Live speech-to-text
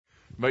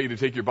invite you to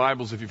take your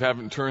Bibles, if you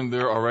haven't turned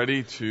there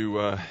already,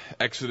 to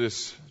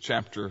Exodus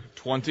chapter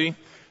 20.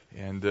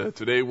 And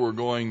today we're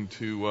going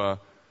to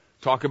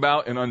talk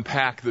about and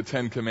unpack the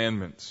Ten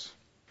Commandments.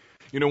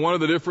 You know, one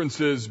of the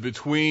differences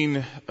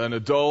between an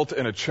adult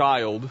and a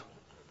child,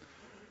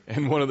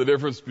 and one of the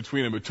differences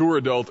between a mature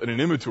adult and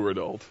an immature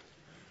adult,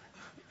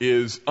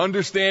 is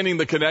understanding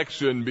the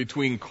connection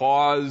between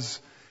cause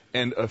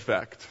and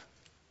effect.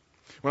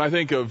 When I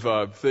think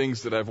of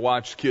things that I've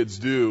watched kids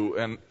do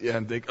and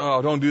think,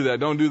 oh, don't do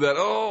that.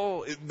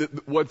 Oh,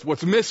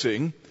 what's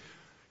missing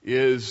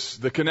is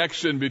the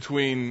connection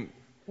between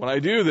when I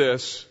do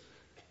this,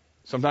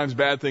 sometimes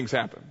bad things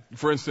happen.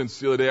 For instance,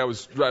 the other day I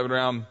was driving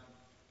around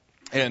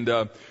and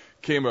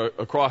came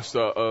across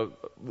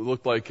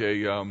looked like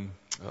a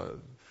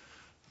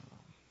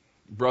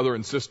brother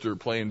and sister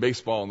playing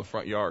baseball in the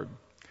front yard.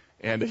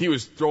 And he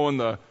was throwing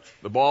the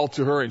ball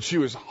to her, and she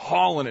was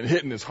hauling and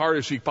hitting as hard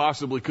as she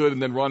possibly could, and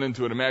then run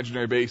into an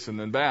imaginary base and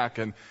then back.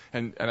 And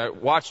I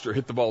watched her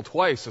hit the ball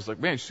twice. I was like,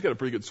 man, she's got a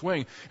pretty good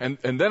swing. And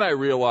then I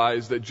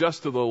realized that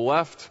just to the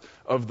left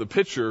of the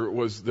pitcher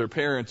was their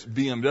parents'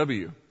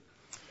 BMW.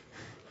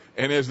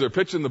 And as they're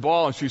pitching the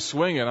ball and she's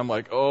swinging, I'm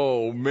like,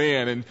 oh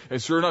man.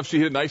 And sure enough, she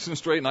hit it nice and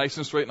straight.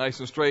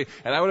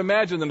 And I would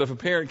imagine that if a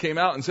parent came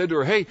out and said to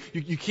her, hey,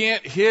 you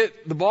can't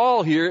hit the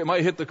ball here, it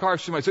might hit the car.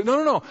 She might say,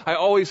 no, I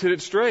always hit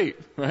it straight,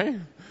 right?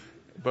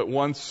 But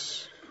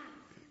once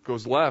it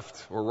goes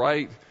left or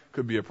right,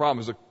 could be a problem.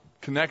 There's a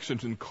connection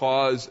between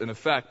cause and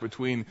effect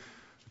between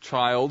a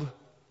child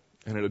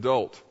and an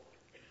adult.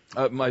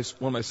 One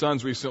of my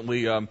sons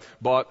recently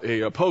bought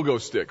a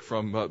pogo stick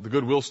from the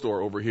Goodwill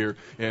store over here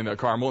in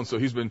Carmel, and so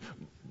he's been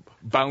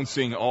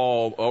bouncing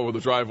all over the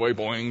driveway,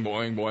 boing,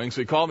 boing, boing. So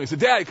he called me and said,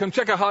 Dad, come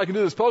check out how I can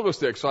do this pogo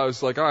stick. So I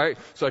was like, all right.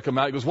 So I come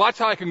out. He goes, watch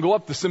how I can go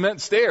up the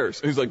cement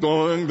stairs. And he's like,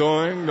 doing.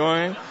 And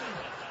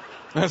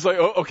I was like,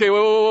 oh, okay,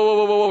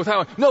 whoa.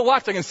 No,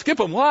 watch, I can skip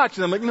them, watch.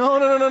 And I'm like, no,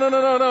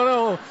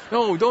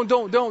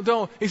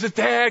 don't. He says,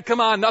 Dad,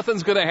 come on,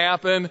 nothing's going to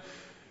happen.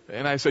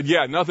 And I said,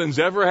 yeah, nothing's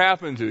ever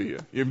happened to you.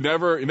 You've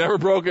never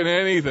broken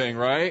anything,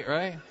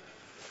 right?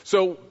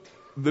 So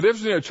the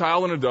difference between a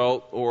child and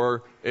adult,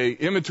 or a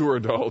immature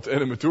adult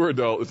and a mature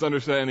adult, is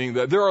understanding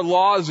that there are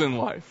laws in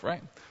life,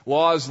 right?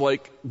 Laws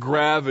like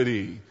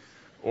gravity,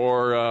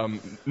 or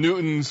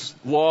Newton's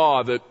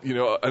law that,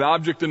 an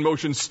object in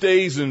motion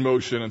stays in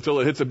motion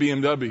until it hits a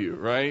BMW,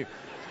 right?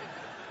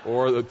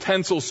 Or the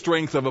tensile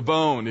strength of a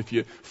bone. If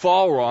you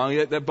fall wrong,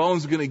 that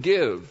bone's going to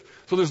give.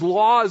 So there's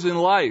laws in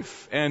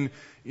life, and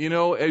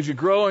as you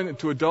grow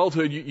into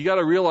adulthood, you got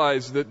to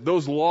realize that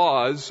those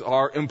laws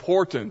are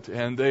important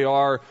and they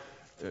are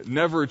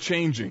never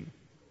changing.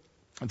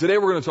 And today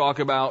we're going to talk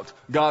about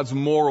God's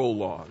moral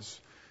laws.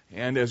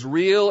 And as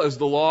real as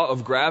the law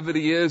of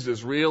gravity is,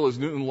 as real as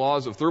Newton's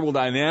laws of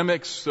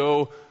thermodynamics,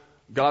 so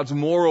God's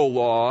moral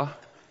law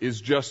is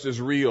just as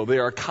real. They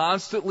are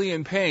constantly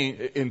in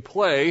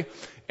play,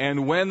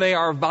 and when they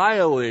are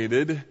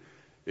violated,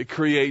 it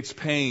creates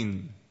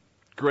pain,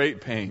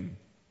 great pain.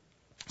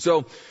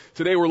 So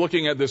today we're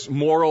looking at this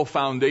moral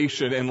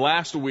foundation, and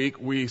last week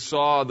we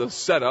saw the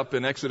setup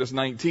in Exodus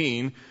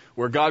 19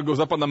 where God goes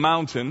up on the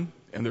mountain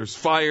and there's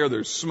fire,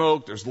 there's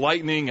smoke, there's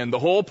lightning, and the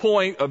whole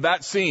point of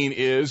that scene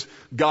is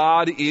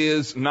God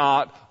is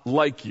not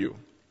like you.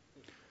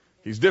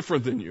 He's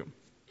different than you.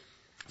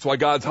 That's why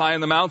God's high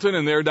in the mountain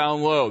and they're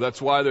down low.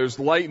 That's why there's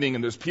lightning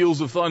and there's peals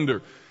of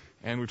thunder.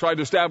 And we tried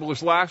to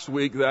establish last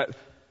week that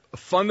a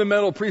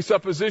fundamental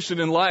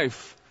presupposition in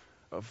life,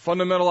 a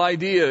fundamental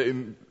idea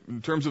in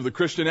terms of the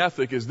Christian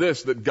ethic is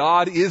this, that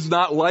God is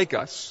not like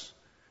us.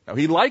 Now,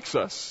 He likes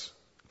us,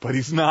 but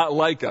He's not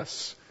like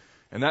us.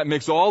 And that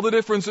makes all the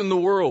difference in the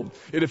world.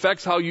 It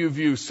affects how you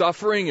view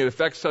suffering. It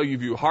affects how you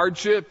view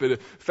hardship. It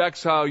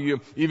affects how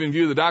you even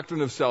view the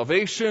doctrine of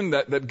salvation,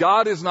 that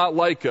God is not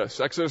like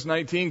us. Exodus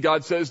 19,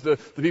 God says to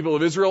the people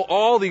of Israel,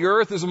 all the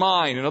earth is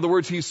mine. In other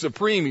words, He's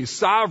supreme. He's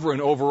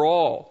sovereign over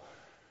all.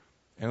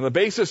 And on the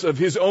basis of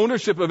His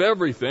ownership of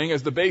everything,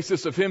 as the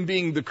basis of Him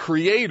being the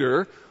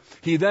creator,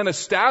 He then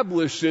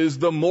establishes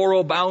the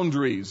moral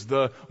boundaries,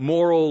 the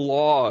moral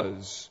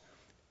laws.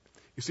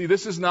 You see,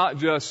 this is not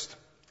just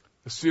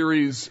a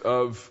series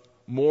of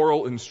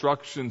moral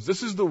instructions.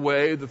 This is the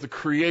way that the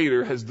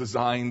Creator has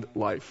designed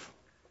life.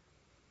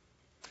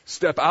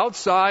 Step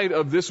outside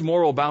of this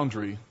moral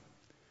boundary,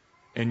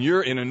 and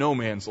you're in a no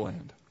man's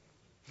land.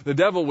 The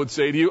devil would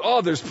say to you,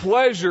 oh, there's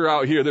pleasure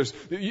out here. This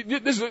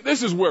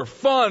is where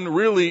fun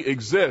really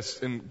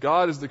exists. And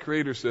God, as the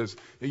Creator, says,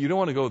 hey, you don't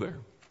want to go there.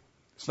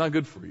 It's not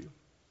good for you.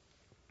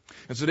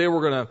 And today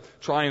we're going to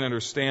try and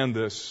understand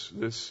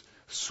this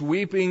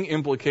sweeping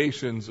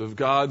implications of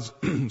God's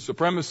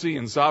supremacy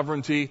and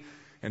sovereignty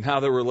and how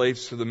that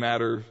relates to the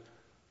matter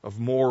of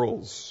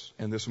morals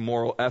and this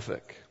moral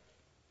ethic.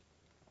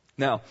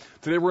 Now,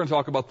 today we're going to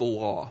talk about the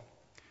law.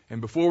 And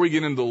before we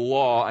get into the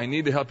law, I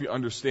need to help you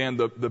understand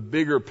the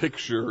bigger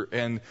picture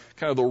and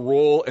kind of the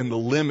role and the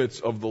limits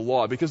of the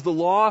law. Because the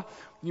law,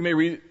 you may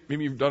read,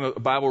 maybe you've done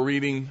a Bible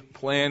reading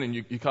plan and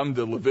you come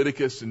to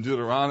Leviticus and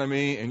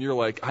Deuteronomy and you're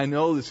like, I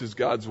know this is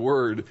God's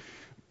word,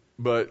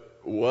 but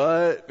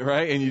what,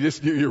 right? And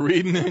you're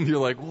reading it and you're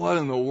like, what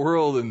in the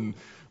world? And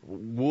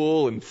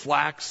wool and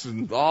flax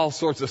and all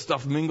sorts of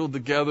stuff mingled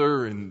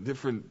together and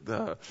different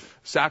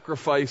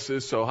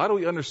sacrifices. So how do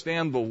we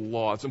understand the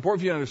law? It's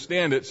important for you to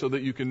understand it so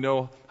that you can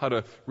know how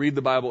to read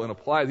the Bible and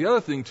apply it. The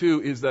other thing,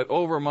 too, is that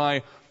over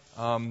my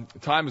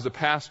time as a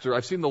pastor,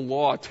 I've seen the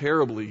law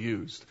terribly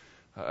used.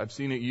 I've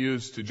seen it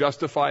used to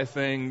justify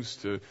things,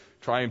 to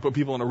try and put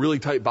people in a really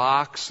tight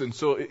box. And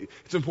so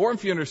it's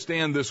important for you to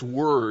understand this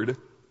word,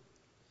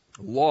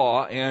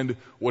 law, and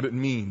what it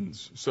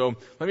means. So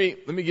let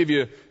me give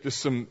you just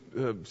some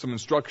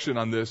instruction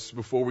on this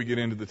before we get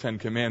into the Ten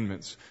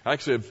Commandments. I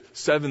actually have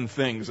 7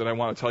 things that I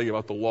want to tell you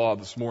about the law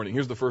this morning.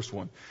 Here's the first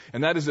one.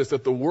 And that is this,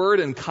 that the word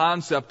and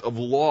concept of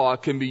law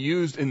can be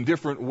used in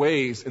different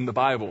ways in the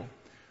Bible.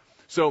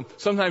 So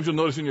sometimes you'll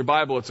notice in your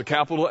Bible it's a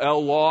capital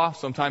L law,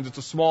 sometimes it's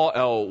a small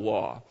l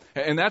law.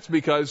 And that's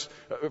because,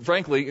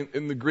 frankly,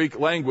 in the Greek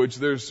language,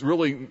 there's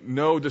really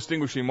no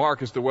distinguishing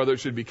mark as to whether it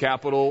should be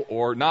capital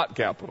or not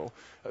capital.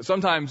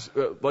 Sometimes,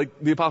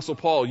 like the Apostle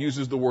Paul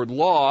uses the word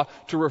law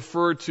to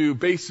refer to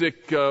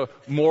basic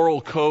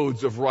moral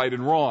codes of right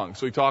and wrong.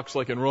 So he talks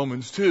like in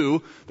Romans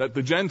 2 that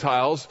the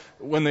Gentiles,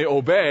 when they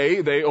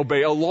obey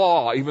a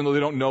law, even though they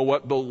don't know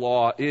what the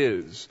law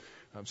is.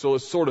 So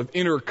it's sort of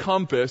inner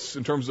compass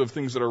in terms of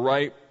things that are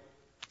right,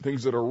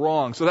 things that are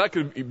wrong. So that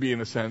could be, in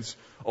a sense,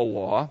 a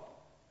law.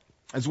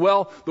 As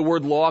well, the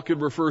word law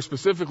could refer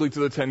specifically to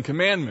the Ten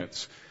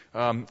Commandments.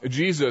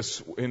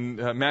 Jesus, in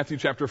Matthew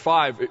chapter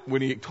 5,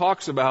 when he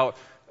talks about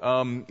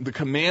the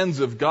commands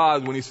of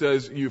God, when he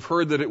says, you've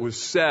heard that it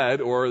was said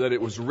or that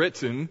it was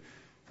written,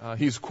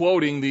 he's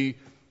quoting the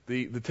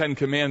Ten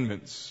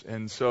Commandments.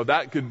 And so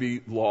that could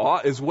be law.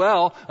 As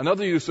well,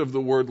 another use of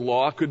the word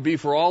law could be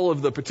for all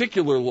of the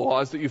particular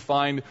laws that you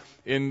find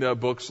in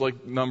books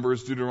like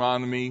Numbers,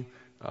 Deuteronomy,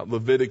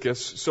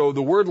 Leviticus. So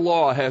the word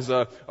law has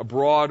a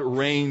broad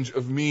range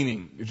of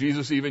meaning.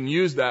 Jesus even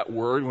used that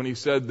word when he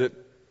said that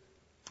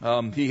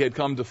he had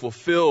come to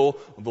fulfill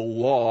the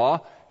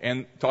law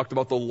and talked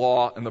about the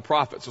law and the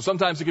prophets. So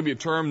sometimes it can be a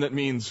term that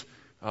means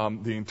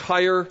the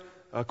entire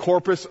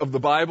corpus of the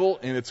Bible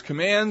and its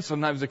commands.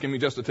 Sometimes it can be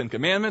just the Ten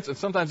Commandments, and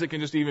sometimes it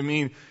can just even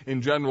mean,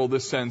 in general,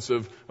 this sense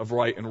of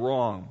right and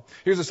wrong.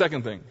 Here's the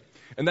second thing.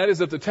 And that is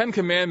that the Ten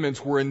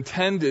Commandments were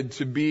intended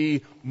to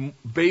be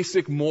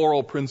basic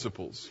moral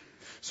principles.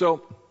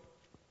 So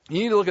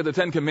you need to look at the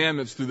Ten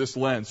Commandments through this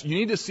lens. You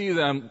need to see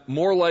them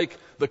more like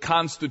the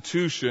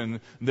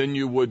Constitution than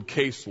you would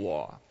case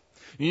law.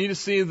 You need to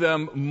see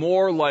them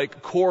more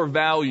like core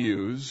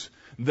values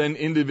than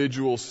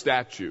individual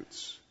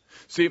statutes.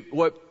 See,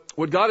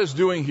 what God is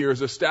doing here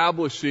is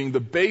establishing the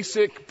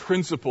basic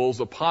principles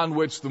upon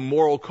which the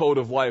moral code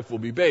of life will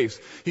be based.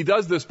 He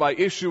does this by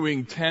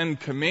issuing 10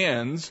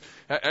 commands.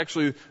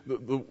 Actually,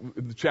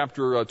 in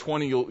chapter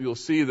 20, you'll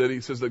see that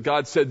he says that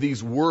God said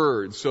these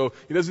words. So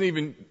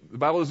the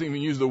Bible doesn't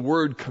even use the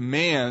word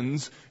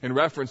commands in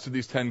reference to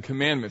these 10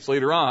 commandments.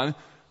 Later on,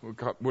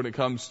 when it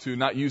comes to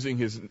not using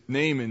his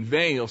name in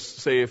vain, he'll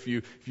say if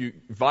you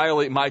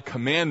violate my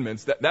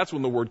commandments, that's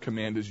when the word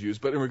command is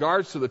used. But in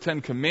regards to the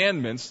 10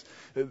 commandments,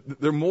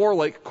 they're more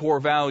like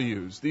core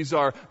values. These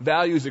are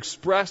values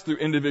expressed through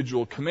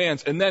individual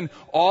commands. And then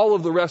all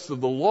of the rest of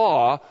the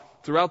law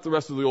throughout the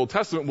rest of the Old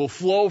Testament will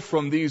flow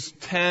from these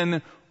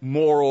 10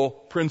 moral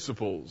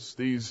principles,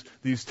 these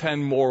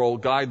 10 moral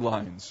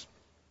guidelines.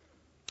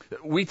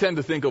 We tend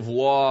to think of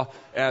law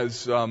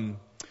as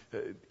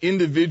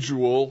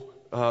individual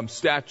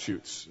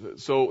statutes.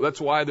 So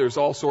that's why there's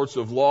all sorts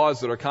of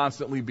laws that are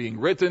constantly being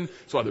written.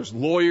 That's why there's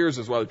lawyers.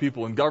 That's why there are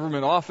people in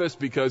government office,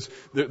 because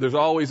there's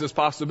always this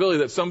possibility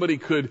that somebody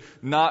could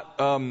not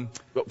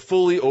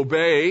fully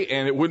obey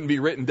and it wouldn't be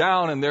written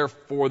down, and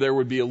therefore there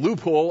would be a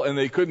loophole and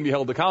they couldn't be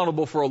held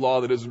accountable for a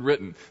law that isn't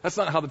written. That's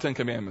not how the Ten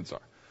Commandments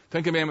are.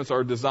 Ten Commandments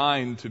are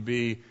designed to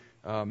be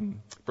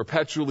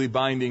perpetually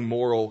binding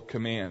moral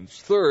commands.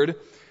 Third,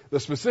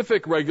 the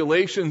specific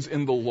regulations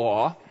in the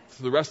law,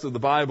 the rest of the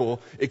Bible,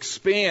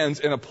 expands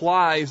and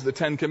applies the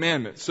Ten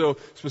Commandments. So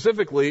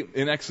specifically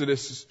in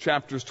Exodus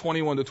chapters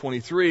 21 to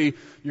 23,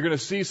 you're going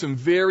to see some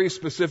very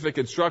specific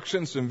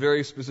instructions, some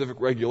very specific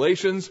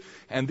regulations,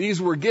 and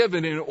these were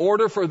given in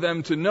order for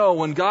them to know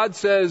when God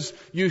says,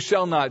 you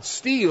shall not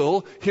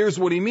steal, here's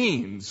what he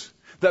means.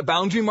 That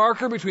boundary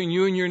marker between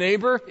you and your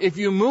neighbor, if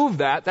you move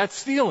that, that's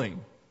stealing.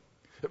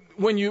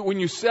 When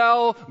you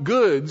sell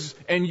goods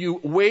and you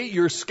weigh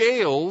your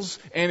scales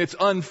and it's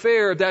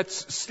unfair,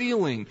 that's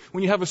stealing.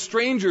 When you have a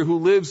stranger who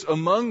lives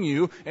among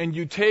you and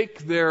you take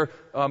their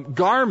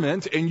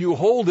garment and you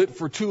hold it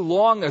for too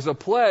long as a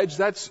pledge,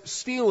 that's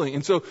stealing.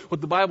 And so what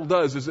the Bible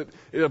does is it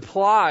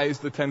applies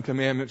the Ten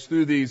Commandments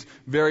through these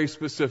very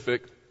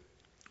specific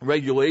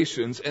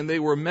regulations, and they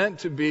were meant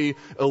to be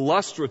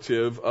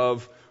illustrative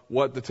of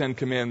what the Ten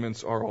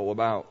Commandments are all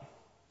about.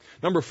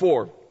 Number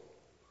 4.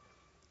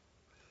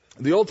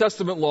 The Old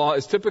Testament law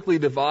is typically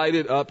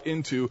divided up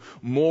into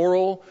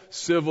moral,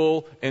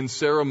 civil, and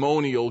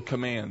ceremonial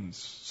commands.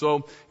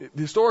 So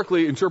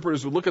historically,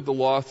 interpreters would look at the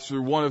law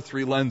through one of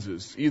three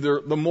lenses. Either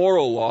the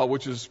moral law,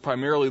 which is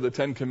primarily the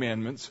Ten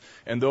Commandments,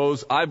 and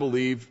those, I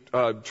believe,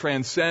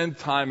 transcend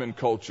time and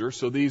culture.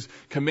 So these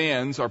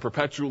commands are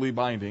perpetually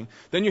binding.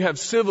 Then you have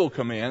civil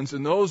commands,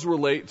 and those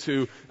relate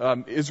to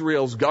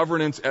Israel's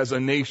governance as a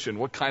nation,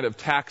 what kind of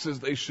taxes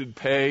they should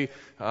pay,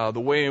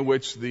 the way in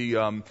which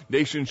the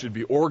nation should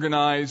be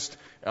organized.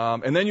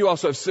 And then you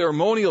also have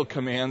ceremonial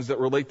commands that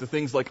relate to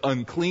things like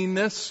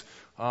uncleanness,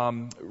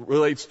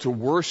 relates to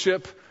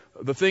worship,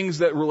 the things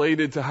that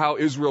related to how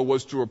Israel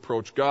was to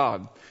approach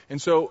God. And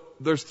so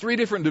there's three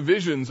different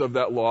divisions of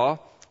that law: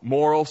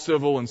 moral,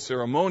 civil, and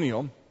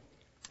ceremonial.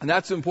 And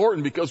that's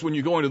important because when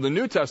you go into the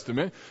New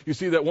Testament, you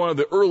see that one of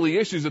the early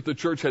issues that the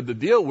church had to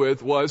deal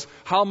with was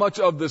how much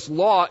of this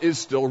law is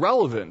still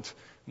relevant.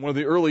 One of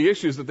the early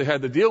issues that they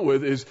had to deal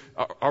with is,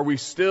 are we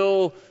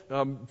still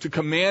to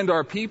command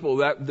our people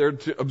that they're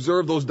to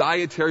observe those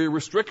dietary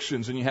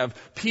restrictions? And you have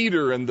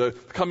Peter and the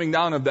coming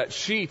down of that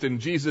sheet, and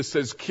Jesus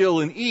says,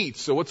 kill and eat.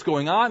 So what's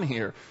going on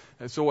here?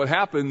 And so what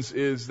happens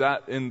is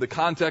that in the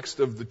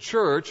context of the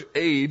church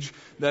age,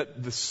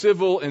 that the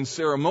civil and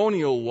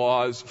ceremonial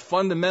laws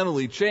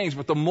fundamentally change,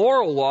 but the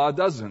moral law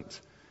doesn't.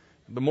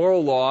 The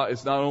moral law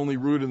is not only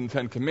rooted in the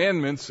Ten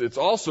Commandments, it's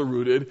also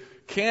rooted,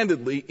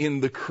 candidly, in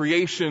the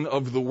creation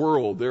of the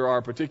world. There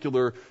are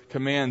particular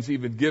commands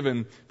even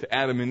given to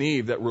Adam and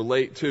Eve that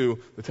relate to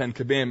the Ten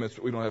Commandments,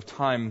 but we don't have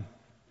time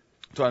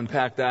to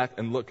unpack that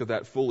and look at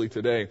that fully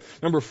today.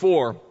 Number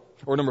 5,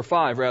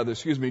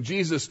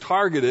 Jesus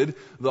targeted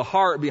the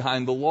heart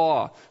behind the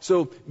law.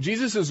 So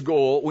Jesus'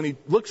 goal when he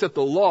looks at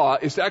the law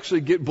is to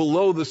actually get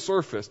below the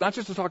surface, not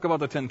just to talk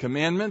about the Ten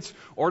Commandments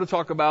or to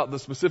talk about the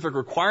specific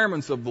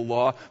requirements of the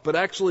law, but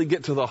actually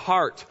get to the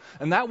heart.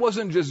 And that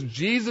wasn't just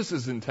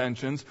Jesus'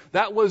 intentions,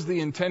 that was the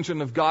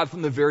intention of God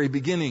from the very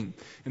beginning.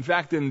 In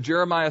fact, in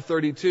Jeremiah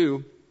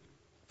 32,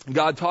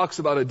 God talks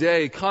about a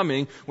day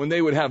coming when they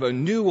would have a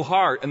new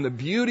heart, and the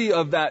beauty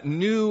of that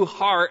new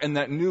heart and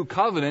that new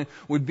covenant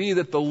would be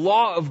that the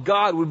law of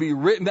God would be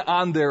written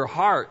on their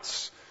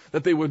hearts,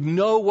 that they would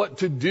know what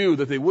to do,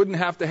 that they wouldn't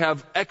have to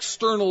have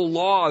external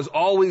laws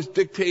always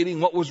dictating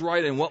what was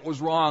right and what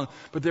was wrong,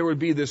 but there would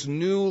be this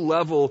new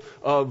level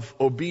of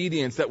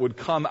obedience that would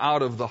come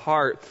out of the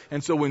heart.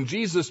 And so when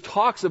Jesus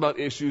talks about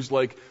issues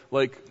like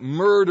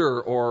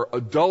murder or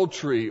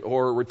adultery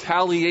or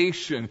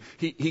retaliation,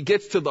 he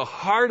gets to the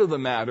heart of the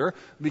matter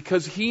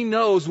because he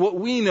knows what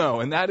we know,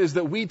 and that is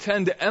that we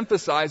tend to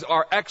emphasize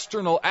our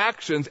external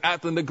actions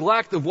at the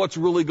neglect of what's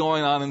really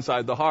going on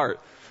inside the heart.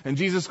 And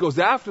Jesus goes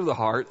after the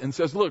heart and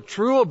says, look,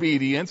 true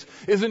obedience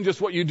isn't just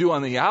what you do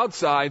on the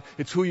outside,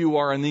 it's who you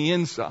are on the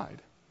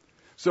inside.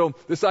 So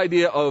this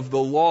idea of the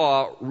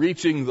law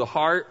reaching the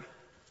heart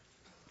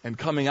and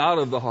coming out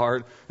of the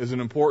heart is an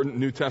important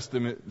New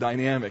Testament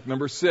dynamic.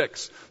 Number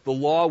 6, the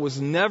law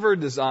was never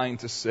designed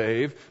to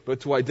save,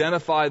 but to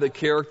identify the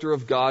character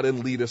of God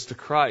and lead us to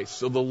Christ.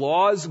 So the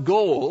law's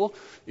goal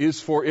is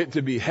for it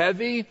to be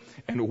heavy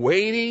and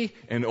weighty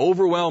and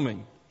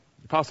overwhelming.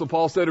 Apostle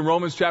Paul said in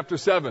Romans chapter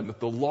 7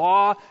 that the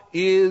law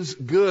is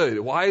good.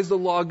 Why is the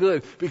law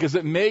good? Because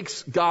it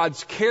makes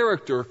God's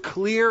character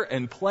clear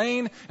and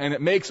plain, and it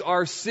makes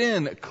our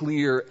sin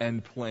clear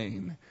and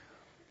plain.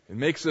 It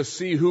makes us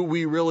see who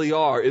we really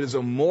are. It is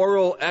a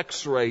moral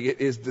x-ray.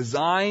 It is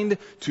designed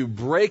to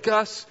break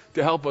us,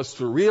 to help us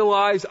to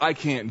realize I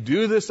can't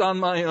do this on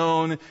my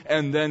own,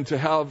 and then to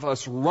help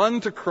us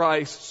run to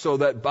Christ so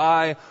that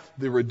by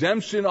the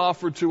redemption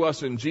offered to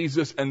us in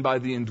Jesus and by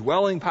the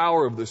indwelling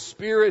power of the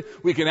Spirit,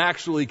 we can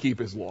actually keep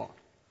His law.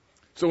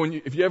 So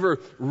if you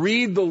ever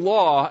read the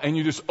law and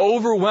you're just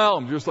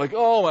overwhelmed, you're just like,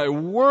 oh my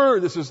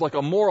word, this is like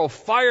a moral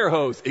fire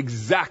hose.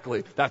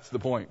 Exactly. That's the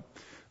point.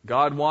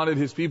 God wanted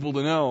His people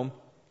to know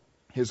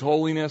His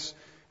holiness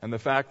and the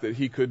fact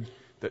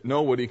that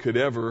nobody could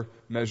ever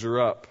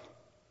measure up.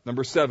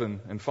 Number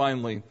 7, and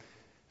finally,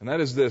 and that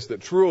is this,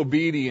 that true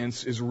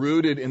obedience is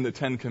rooted in the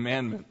Ten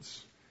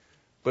Commandments,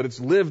 but it's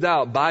lived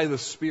out by the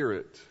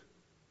Spirit.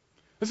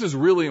 This is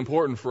really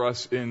important for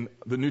us in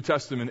the New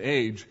Testament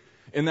age,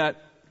 in that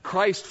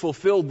Christ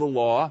fulfilled the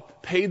law,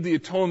 paid the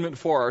atonement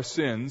for our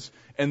sins,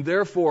 and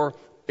therefore,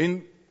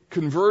 in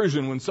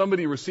conversion, when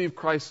somebody receives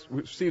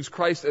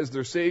Christ as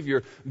their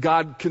Savior,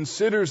 God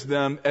considers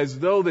them as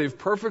though they've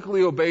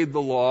perfectly obeyed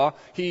the law.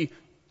 He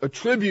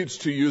attributes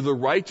to you the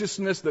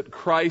righteousness that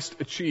Christ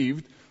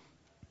achieved,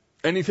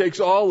 and He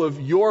takes all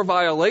of your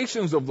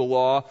violations of the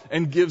law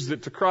and gives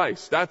it to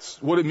Christ.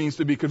 That's what it means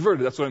to be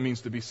converted. That's what it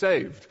means to be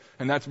saved.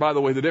 And that's, by the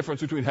way, the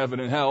difference between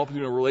heaven and hell,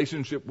 between a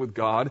relationship with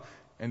God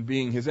and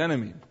being His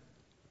enemy.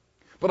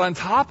 But on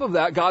top of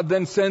that, God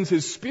then sends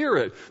His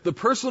Spirit, the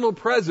personal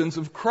presence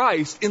of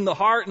Christ in the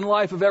heart and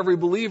life of every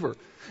believer.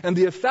 And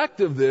the effect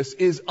of this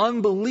is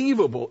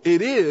unbelievable.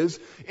 It is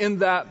in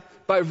that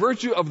by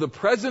virtue of the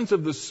presence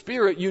of the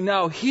Spirit, you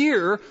now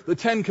hear the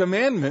Ten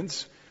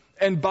Commandments,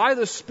 And by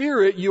the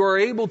Spirit, you are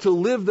able to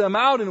live them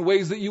out in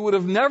ways that you would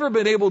have never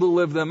been able to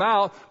live them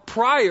out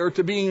prior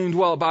to being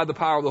indwelt by the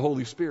power of the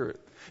Holy Spirit.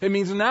 It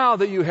means now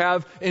that you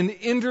have an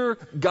inner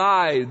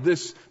guide,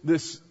 this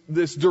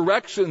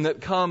direction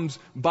that comes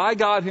by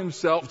God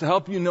Himself to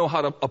help you know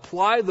how to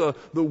apply the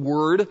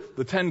Word,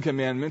 the Ten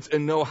Commandments,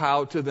 and know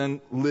how to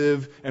then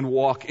live and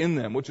walk in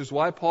them. Which is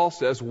why Paul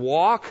says,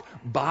 walk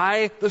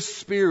by the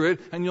Spirit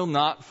and you'll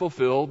not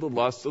fulfill the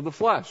lusts of the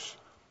flesh.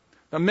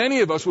 Now,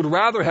 many of us would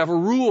rather have a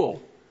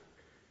rule.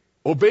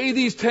 Obey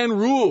these 10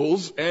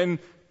 rules and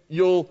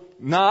you'll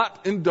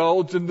not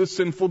indulge in the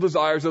sinful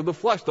desires of the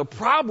flesh. The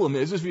problem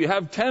is if you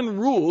have 10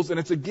 rules and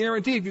it's a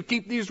guarantee, if you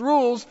keep these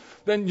rules,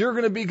 then you're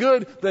going to be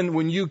good. Then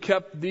when you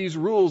kept these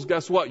rules,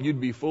 guess what?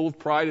 You'd be full of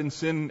pride and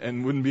sin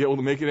and wouldn't be able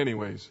to make it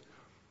anyways.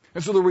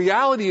 And so the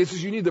reality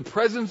is you need the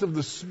presence of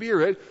the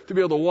Spirit to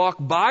be able to walk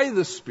by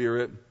the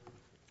Spirit,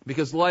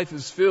 because life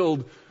is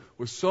filled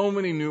with so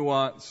many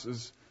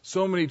nuances,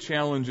 so many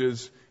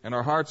challenges, and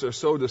our hearts are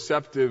so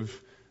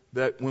deceptive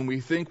that when we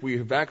think we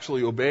have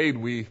actually obeyed,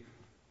 we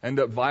end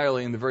up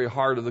violating the very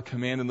heart of the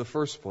command in the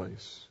first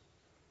place.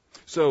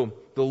 So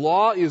the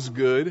law is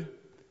good,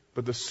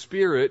 but the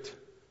Spirit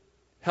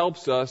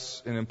helps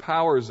us and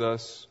empowers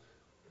us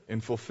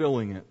in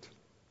fulfilling it.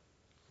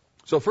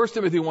 So 1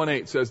 Timothy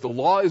 1:8 says the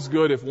law is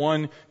good if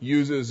one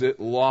uses it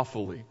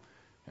lawfully.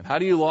 And how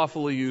do you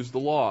lawfully use the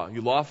law?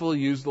 You lawfully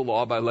use the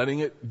law by letting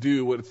it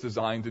do what it's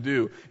designed to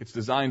do. It's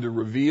designed to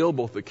reveal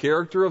both the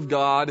character of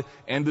God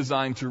and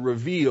designed to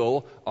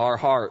reveal our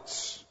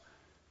hearts.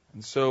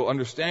 And so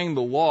understanding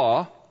the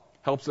law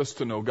helps us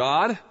to know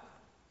God,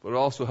 but it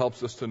also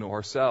helps us to know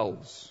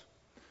ourselves.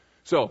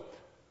 So,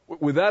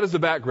 with that as the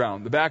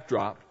background, the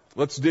backdrop,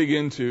 let's dig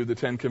into the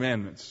 10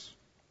 Commandments.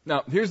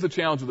 Now, here's the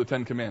challenge with the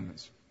 10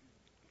 Commandments.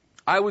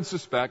 I would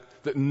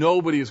suspect that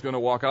nobody is going to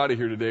walk out of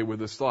here today with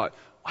this thought.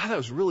 Wow, that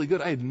was really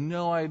good. I had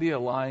no idea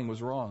lying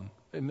was wrong.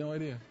 I had no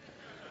idea.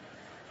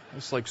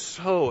 It's like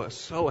so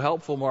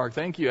helpful, Mark.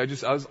 Thank you. I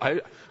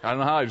don't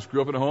know how. I just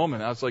grew up in a home,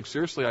 and I was like,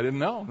 seriously, I didn't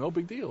know. No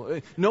big deal.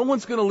 No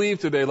one's going to leave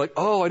today like,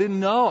 oh, I didn't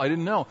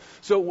know.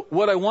 So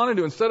what I want to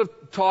do, instead of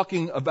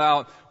talking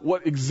about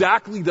what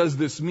exactly does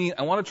this mean,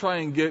 I want to try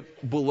and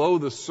get below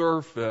the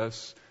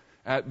surface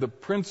at the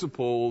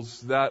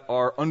principles that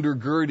are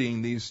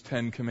undergirding these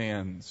 10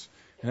 commands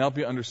and help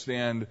you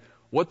understand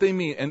what they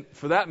mean. And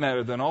for that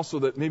matter, then also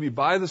that maybe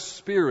by the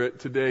Spirit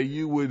today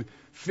you would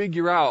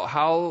figure out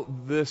how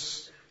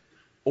these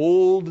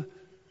old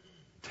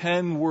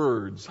 10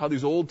 words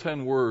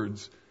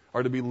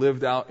are to be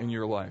lived out in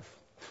your life.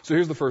 So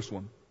here's the first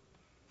one.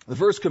 The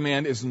first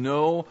command is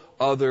no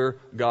other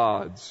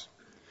gods.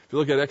 If you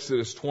look at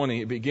Exodus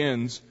 20, it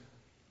begins,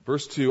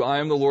 verse 2, I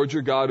am the Lord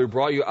your God who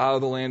brought you out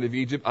of the land of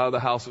Egypt, out of the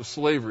house of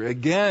slavery.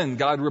 Again,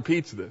 God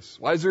repeats this.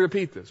 Why does He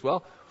repeat this?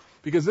 Well,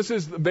 because this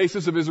is the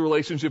basis of His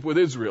relationship with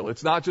Israel.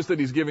 It's not just that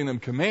He's giving them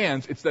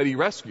commands, it's that He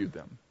rescued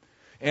them.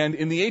 And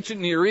in the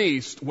ancient Near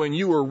East, when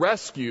you were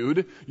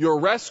rescued, your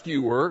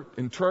rescuer,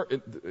 in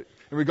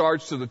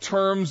regards to the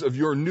terms of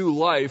your new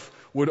life,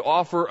 would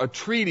offer a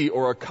treaty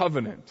or a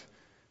covenant.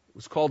 It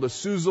was called a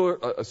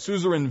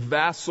suzerain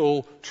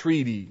vassal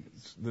treaty.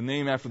 It's the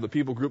name after the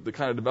people group that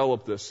kind of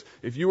developed this.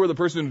 If you were the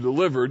person who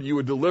delivered, you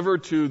would deliver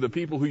to the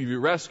people who you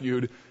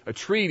rescued a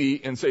treaty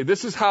and say,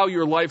 this is how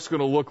your life's going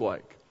to look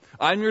like.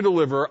 I'm your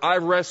deliverer.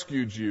 I've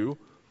rescued you.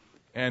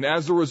 And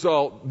as a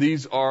result,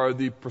 these are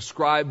the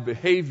prescribed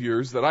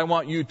behaviors that I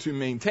want you to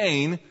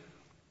maintain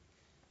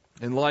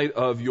in light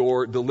of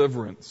your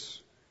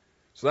deliverance.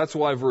 So that's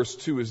why verse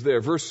 2 is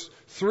there. Verse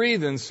 3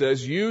 then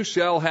says, you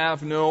shall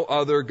have no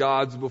other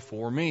gods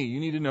before me. You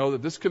need to know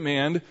that this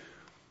command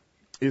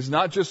is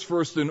not just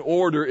first in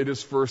order, it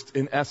is first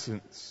in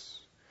essence.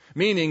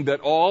 Meaning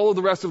that all of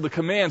the rest of the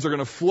commands are going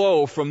to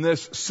flow from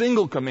this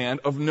single command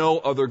of no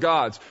other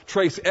gods.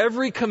 Trace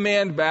every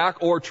command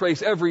back or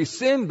trace every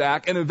sin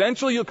back, and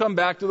eventually you'll come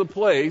back to the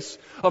place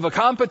of a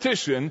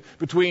competition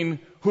between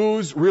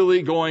who's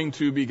really going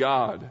to be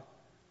God.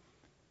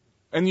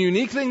 And the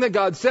unique thing that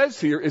God says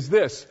here is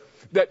this,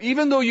 that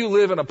even though you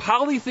live in a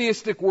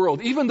polytheistic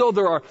world, even though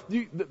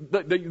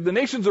the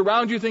nations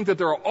around you think that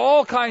there are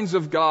all kinds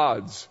of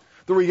gods,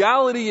 the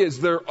reality is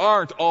there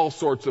aren't all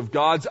sorts of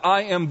gods.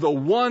 I am the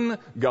one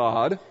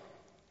God,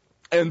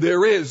 and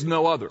there is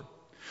no other.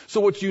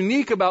 So what's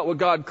unique about what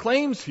God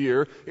claims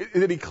here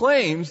is that He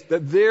claims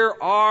that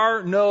there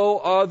are no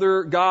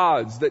other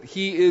gods, that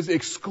He is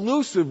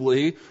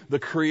exclusively the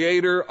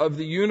creator of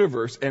the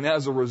universe. And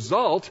as a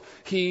result,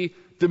 He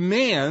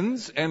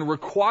demands and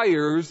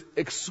requires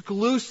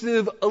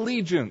exclusive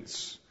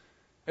allegiance.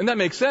 And that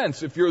makes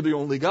sense. If you're the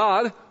only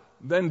God,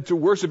 then to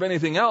worship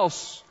anything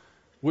else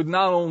would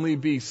not only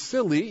be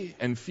silly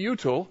and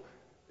futile,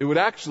 it would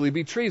actually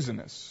be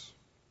treasonous.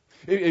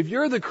 If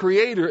you're the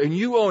creator and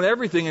you own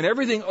everything and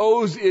everything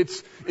owes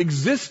its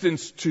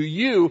existence to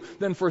you,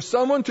 then for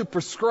someone to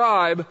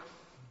prescribe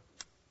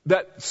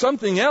that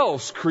something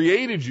else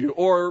created you,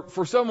 or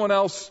for someone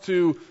else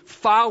to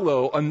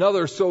follow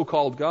another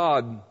so-called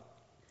God,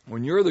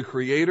 when you're the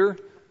creator,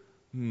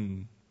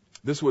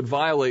 this would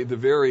violate the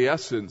very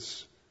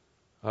essence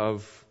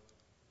of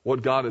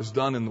what God has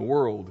done in the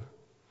world.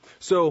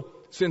 So,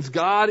 since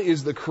God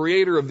is the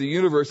creator of the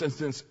universe, and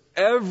since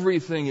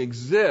everything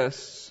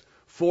exists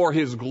for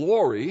His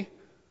glory,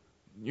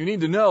 you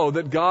need to know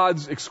that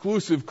God's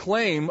exclusive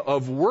claim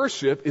of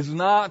worship is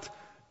not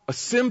a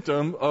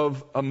symptom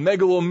of a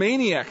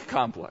megalomaniac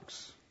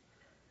complex.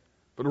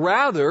 But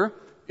rather,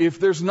 if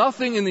there's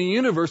nothing in the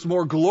universe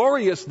more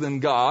glorious than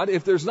God,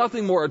 if there's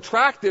nothing more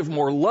attractive,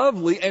 more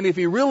lovely, and if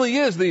He really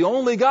is the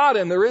only God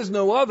and there is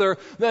no other,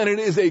 then it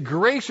is a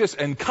gracious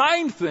and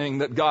kind thing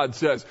that God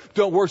says,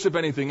 don't worship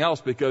anything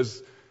else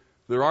because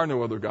there are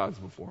no other gods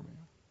before me.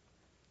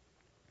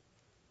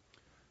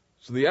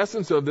 So the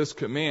essence of this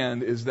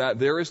command is that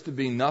there is to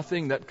be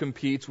nothing that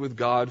competes with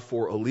God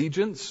for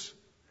allegiance,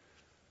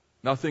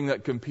 nothing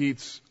that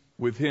competes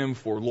with Him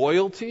for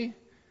loyalty,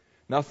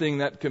 nothing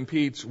that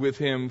competes with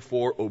Him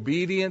for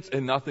obedience,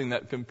 and nothing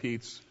that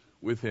competes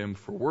with Him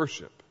for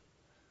worship.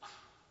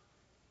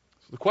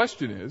 So the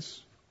question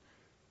is,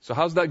 so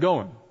how's that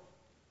going?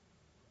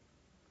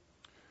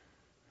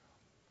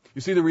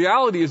 You see, the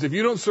reality is if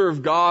you don't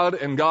serve God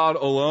and God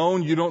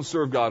alone, you don't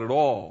serve God at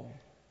all.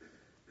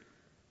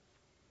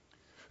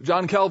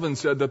 John Calvin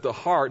said that the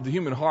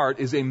human heart,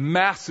 is a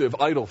massive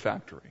idol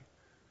factory.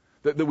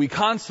 That we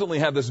constantly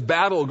have this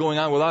battle going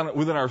on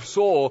within our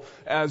soul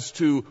as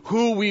to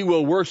who we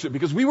will worship.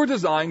 Because we were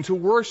designed to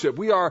worship.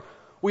 We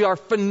are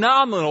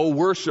phenomenal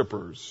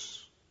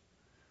worshipers.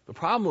 The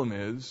problem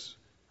is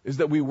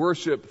that we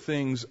worship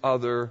things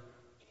other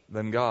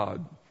than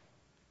God.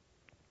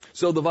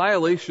 So the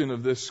violation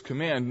of this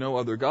command, no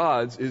other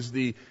gods, is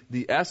the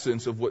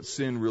essence of what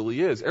sin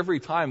really is. Every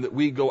time that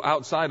we go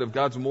outside of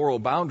God's moral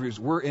boundaries,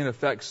 we're in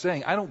effect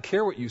saying, I don't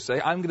care what you say,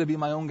 I'm going to be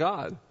my own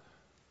God.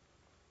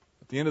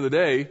 At the end of the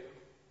day,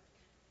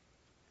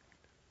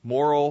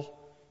 moral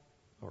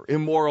or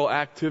immoral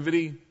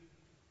activity,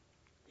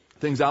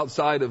 things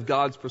outside of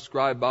God's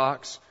prescribed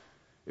box,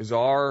 is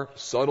our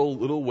subtle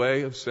little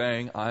way of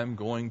saying, I'm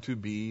going to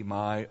be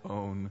my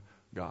own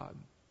God.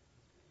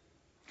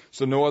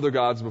 So no other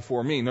gods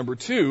before me. Number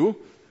 2,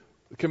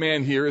 the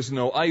command here is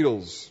no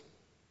idols.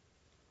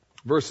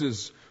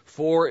 Verses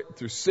 4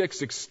 through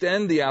 6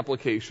 extend the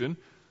application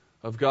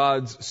of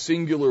God's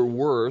singular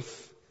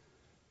worth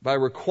by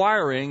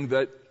requiring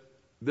that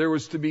there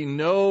was to be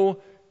no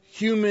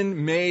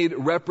human-made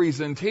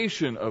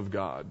representation of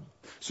God.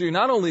 So you're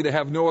not only to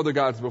have no other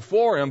gods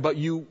before Him, but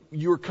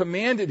you're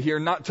commanded here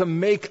not to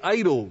make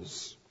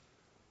idols.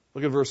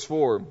 Look at verse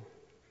 4.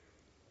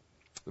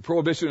 The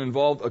prohibition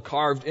involved a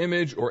carved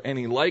image or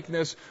any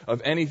likeness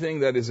of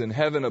anything that is in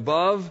heaven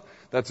above,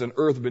 that's in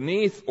earth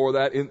beneath, or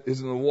that is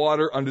in the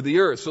water under the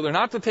earth. So they're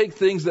not to take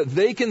things that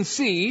they can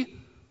see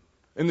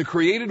in the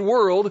created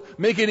world,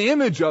 make an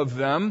image of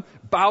them,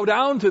 bow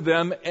down to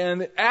them,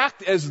 and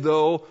act as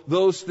though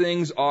those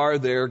things are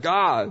their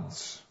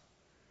gods.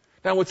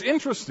 Now what's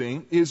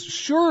interesting is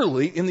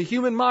surely in the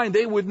human mind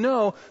they would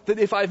know that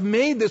if I've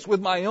made this with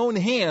my own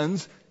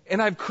hands,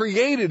 and I've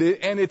created it,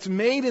 and it's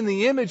made in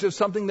the image of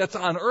something that's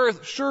on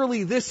earth,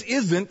 surely this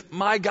isn't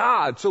my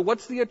God. So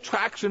what's the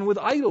attraction with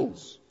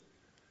idols?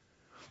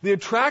 The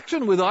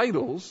attraction with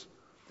idols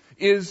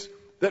is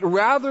that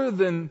rather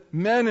than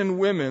men and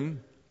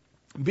women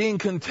being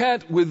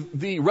content with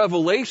the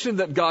revelation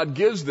that God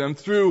gives them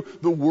through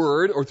the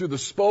Word or through the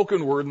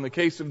spoken Word in the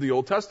case of the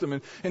Old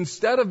Testament,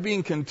 instead of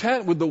being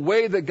content with the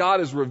way that God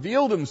has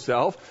revealed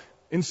Himself,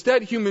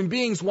 instead, human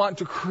beings want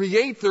to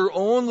create their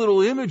own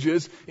little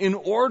images in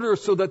order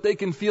so that they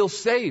can feel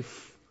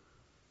safe,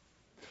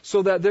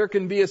 so that there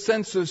can be a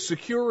sense of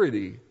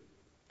security,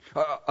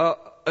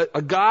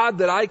 a God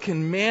that I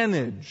can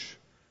manage.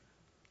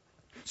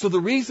 So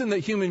the reason that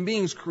human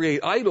beings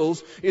create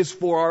idols is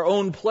for our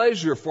own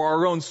pleasure, for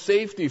our own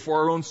safety,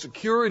 for our own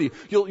security.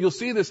 You'll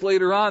see this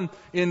later on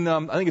in,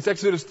 I think it's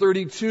Exodus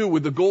 32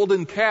 with the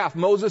golden calf.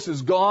 Moses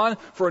is gone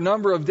for a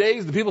number of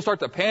days. The people start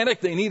to panic.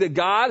 They need a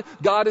God.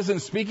 God isn't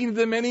speaking to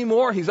them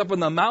anymore. He's up in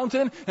the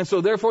mountain. And so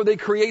therefore they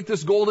create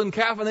this golden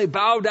calf and they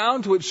bow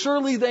down to it.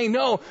 Surely they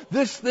know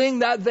this thing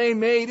that they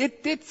made,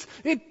 it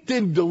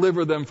didn't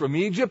deliver them from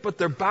Egypt, but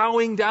they're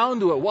bowing down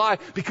to it. Why?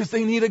 Because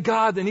they need a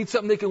God. They need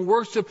something they can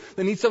worship.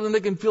 They need something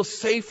they can feel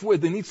safe with.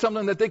 They need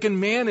something that they can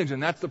manage.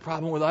 And that's the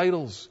problem with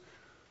idols,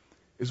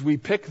 is we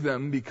pick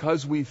them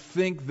because we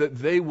think that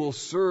they will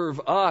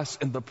serve us.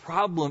 And the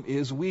problem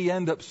is we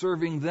end up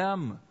serving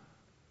them.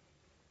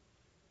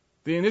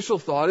 The initial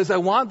thought is, I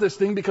want this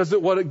thing because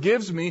of what it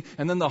gives me.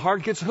 And then the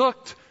heart gets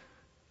hooked.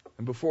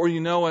 And before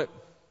you know it,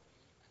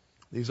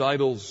 these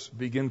idols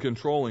begin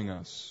controlling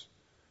us.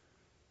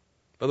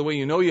 By the way,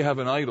 you know you have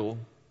an idol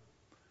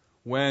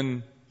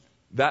when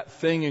that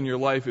thing in your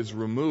life is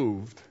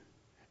removed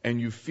and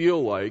you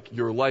feel like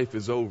your life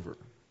is over.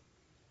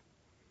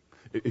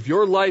 If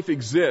your life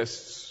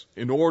exists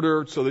in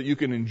order so that you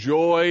can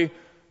enjoy,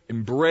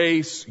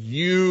 embrace,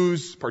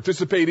 use,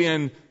 participate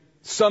in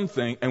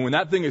something, and when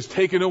that thing is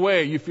taken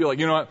away, you feel like,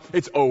 you know what,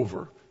 it's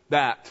over.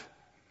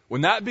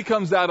 When that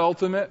becomes that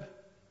ultimate,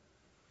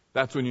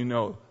 that's when you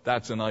know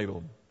that's an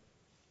idol.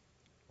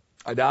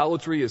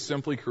 Idolatry is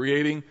simply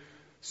creating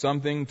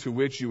something to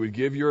which you would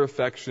give your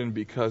affection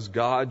because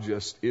God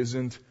just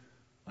isn't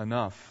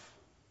enough.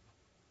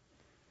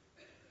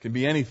 It can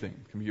be anything.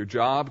 It can be your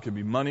job, it can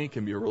be money, it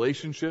can be a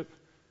relationship,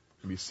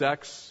 it can be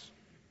sex,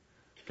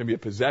 it can be a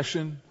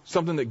possession,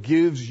 something that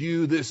gives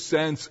you this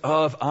sense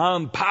of,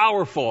 I'm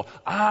powerful,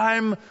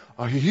 I'm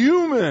a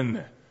human.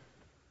 And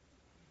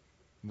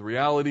the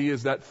reality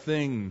is that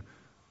thing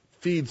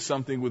feeds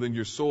something within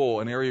your soul,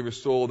 an area of your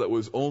soul that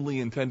was only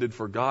intended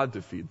for God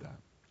to feed that.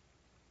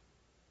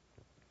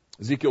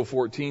 Ezekiel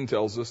 14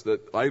 tells us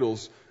that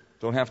idols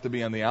don't have to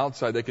be on the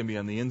outside, they can be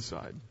on the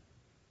inside.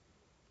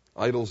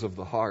 Idols of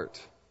the heart.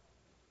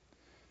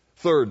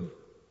 Third,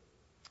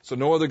 so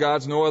no other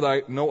gods,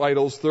 no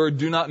idols. Third,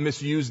 do not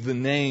misuse the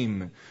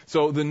name.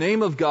 So the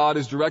name of God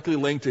is directly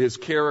linked to His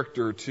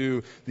character,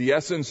 to the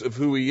essence of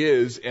who He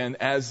is, and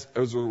as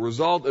a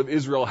result of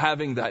Israel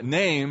having that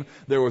name,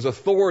 there was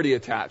authority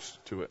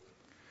attached to it.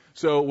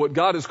 So what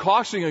God is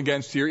cautioning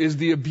against here is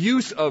the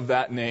abuse of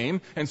that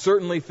name, and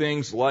certainly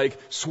things like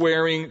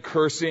swearing,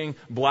 cursing,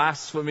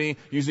 blasphemy,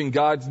 using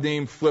God's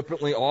name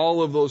flippantly.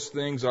 All of those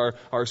things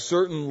are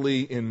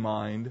certainly in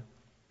mind.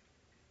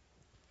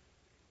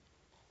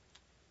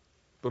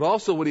 But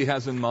also what He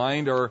has in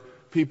mind are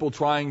people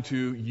trying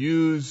to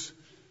use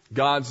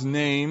God's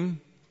name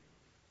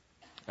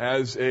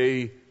as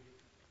a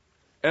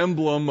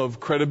emblem of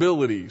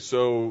credibility.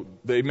 So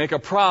they make a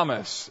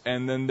promise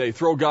and then they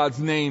throw God's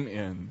name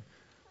in.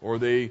 Or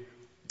they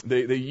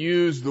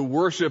use the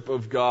worship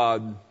of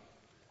God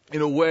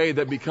in a way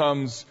that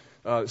becomes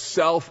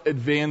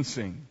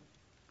self-advancing.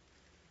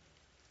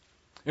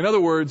 In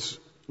other words,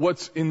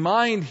 what's in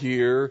mind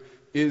here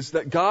is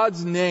that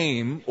God's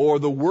name, or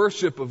the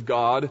worship of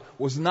God,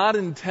 was not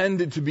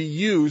intended to be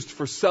used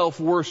for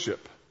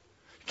self-worship.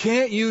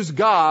 Can't use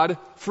God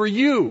for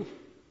you.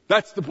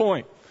 That's the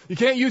point. You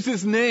can't use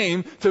His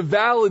name to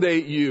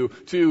validate you,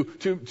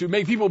 to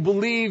make people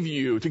believe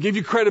you, to give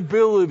you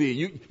credibility.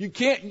 You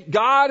can't,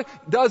 God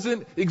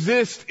doesn't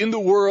exist in the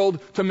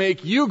world to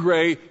make you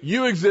great.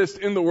 You exist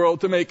in the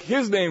world to make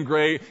His name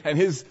great, and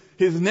His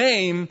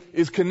name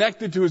is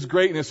connected to His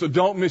greatness, so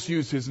don't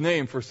misuse His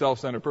name for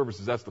self-centered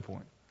purposes. That's the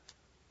point.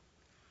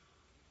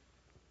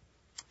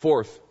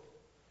 Fourth,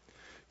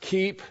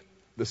 keep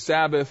the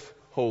Sabbath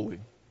holy.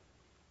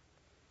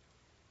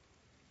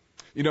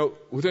 You know,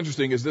 what's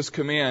interesting is this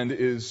command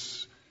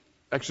is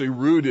actually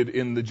rooted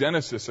in the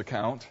Genesis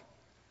account,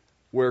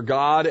 where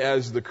God,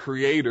 as the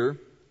Creator,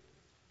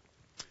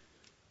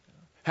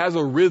 has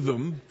a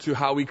rhythm to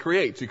how He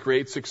creates. He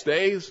creates 6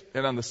 days,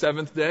 and on the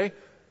seventh day,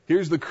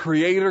 here's the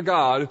Creator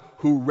God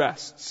who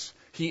rests.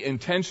 He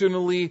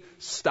intentionally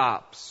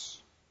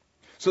stops.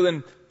 So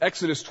then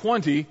Exodus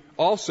 20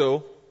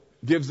 also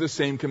gives the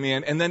same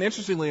command. And then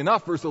interestingly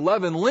enough, verse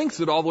 11 links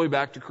it all the way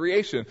back to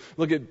creation.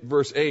 Look at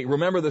verse 8.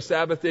 Remember the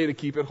Sabbath day to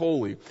keep it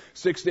holy.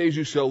 6 days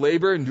you shall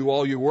labor and do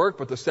all your work,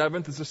 but the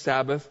seventh is a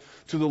Sabbath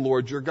to the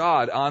Lord your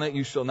God. On it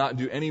you shall not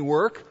do any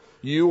work,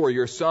 you or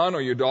your son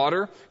or your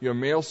daughter, your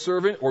male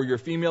servant or your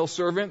female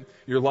servant,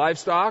 your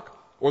livestock,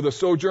 or the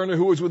sojourner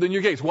who is within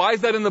your gates. Why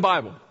is that in the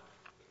Bible?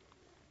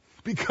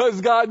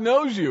 Because God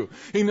knows you.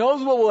 He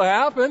knows what will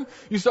happen.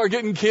 You start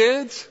getting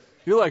kids.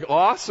 You're like,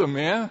 awesome,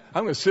 man.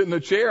 I'm going to sit in the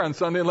chair on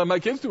Sunday and let my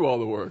kids do all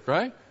the work,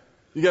 right?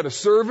 You got a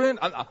servant.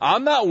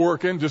 I'm not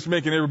working, just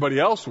making everybody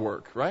else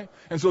work, right?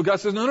 And so God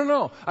says,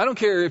 no. I don't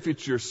care if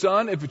it's your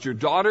son, if it's your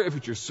daughter, if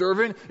it's your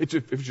servant, if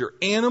it's your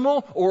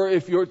animal, or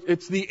if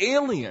it's the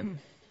alien.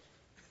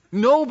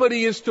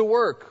 Nobody is to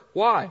work.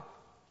 Why?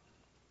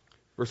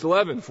 Verse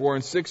 11, for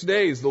in 6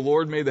 days the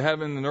Lord made the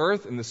heaven and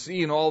earth and the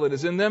sea and all that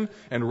is in them,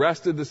 and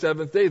rested the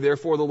seventh day.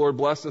 Therefore the Lord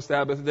blessed the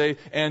Sabbath day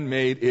and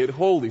made it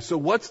holy. So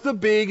what's the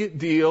big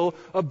deal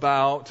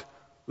about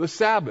the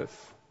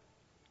Sabbath?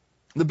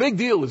 The big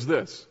deal is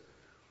this,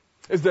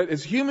 is that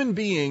as human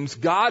beings,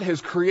 God has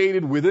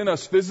created within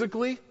us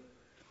physically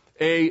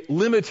a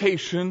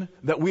limitation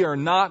that we are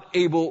not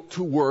able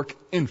to work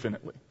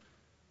infinitely.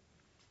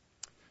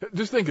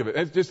 Just think of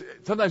it.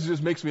 Sometimes it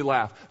just makes me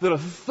laugh that a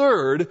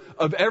third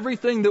of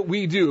everything that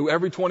we do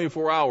every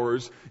 24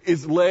 hours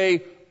is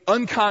lay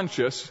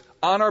unconscious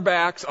on our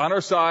backs, on our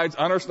sides,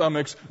 on our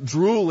stomachs,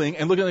 drooling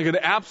and looking like an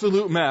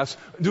absolute mess,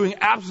 doing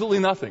absolutely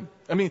nothing.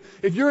 I mean,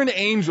 if you're an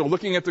angel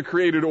looking at the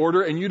created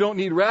order and you don't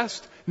need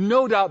rest,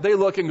 no doubt they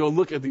look and go,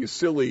 look at these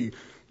silly,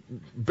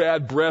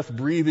 bad breath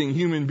breathing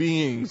human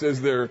beings as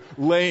they're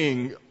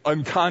laying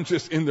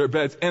unconscious in their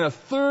beds. And a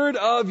third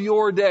of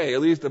your day,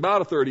 at least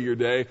about a third of your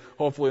day,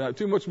 hopefully not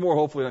too much more,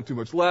 hopefully not too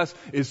much less,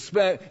 is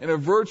spent in a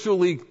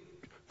virtually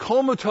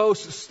comatose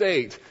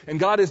state. And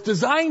God has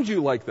designed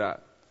you like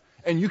that.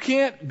 And you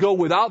can't go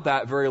without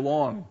that very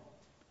long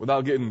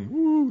without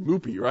getting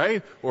loopy,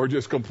 right? Or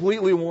just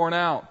completely worn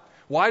out.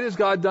 Why has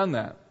God done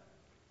that?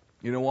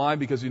 You know why?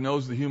 Because He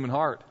knows the human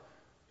heart.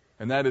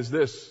 And that is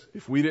this: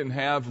 if we didn't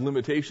have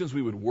limitations,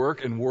 we would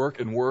work and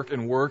work and work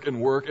and work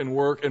and work and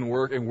work and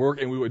work and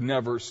work, and we would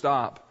never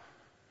stop.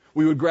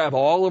 We would grab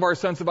all of our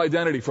sense of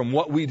identity from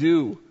what we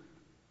do,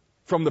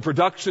 from the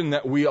production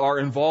that we are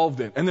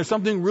involved in. And there's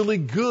something really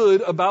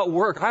good about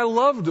work. I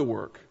love to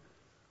work.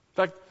 In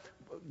fact,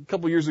 a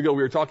couple years ago,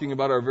 we were talking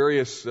about our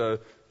various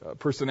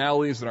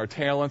personalities and our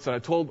talents, and I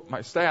told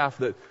my staff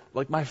that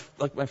my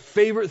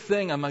favorite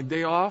thing on my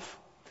day off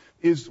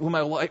is when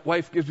my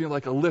wife gives me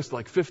like a list,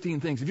 like 15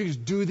 things. If you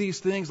just do these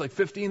things, like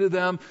 15 of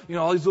them,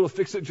 all these little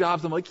fix-it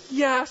jobs, I'm like,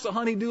 yes, a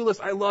honey-do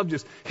list. I love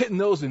just hitting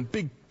those and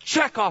big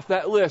check off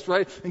that list,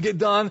 right? And get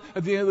done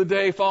at the end of the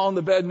day, fall in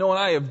the bed knowing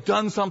I have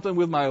done something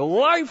with my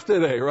life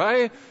today,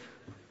 right?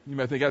 You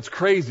might think that's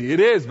crazy.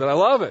 It is, but I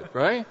love it,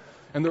 right?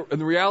 And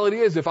the reality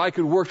is, if I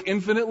could work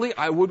infinitely,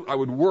 I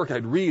would work.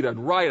 I'd read, I'd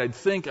write, I'd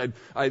think,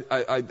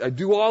 I'd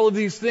do all of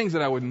these things,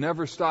 and I would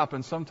never stop.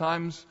 And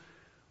sometimes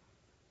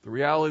the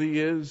reality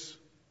is,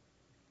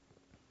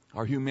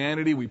 our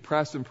humanity, we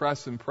press and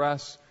press and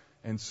press,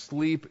 and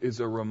sleep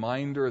is a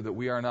reminder that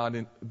we are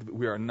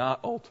not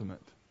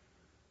ultimate.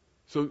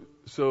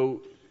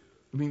 So,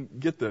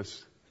 get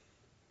this.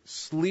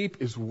 Sleep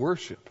is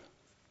worship.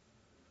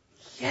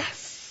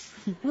 Yes!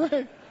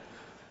 Right?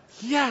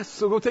 Yes!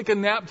 So go take a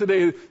nap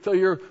today. Tell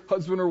your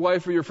husband or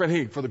wife or your friend,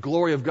 hey, for the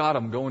glory of God,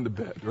 I'm going to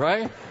bed,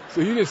 right?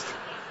 So you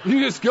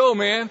just go,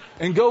 man,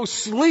 and go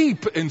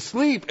sleep. And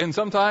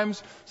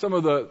sometimes some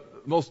of the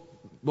most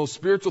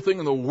spiritual thing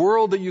in the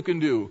world that you can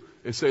do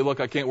is say, look,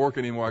 I can't work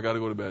anymore. I got to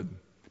go to bed.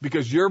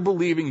 Because you're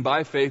believing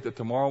by faith that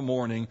tomorrow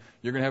morning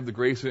you're going to have the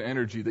grace and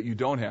energy that you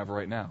don't have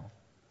right now.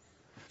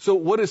 So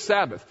what is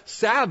Sabbath?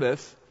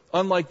 Sabbath,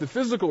 unlike the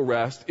physical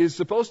rest, is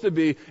supposed to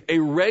be a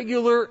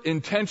regular,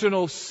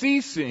 intentional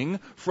ceasing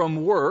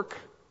from work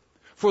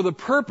for the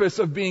purpose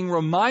of being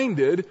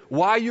reminded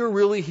why you're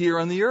really here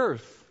on the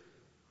earth.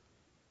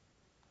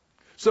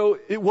 So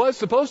it was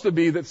supposed to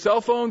be that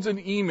cell phones and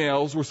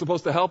emails were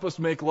supposed to help us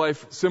make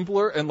life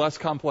simpler and less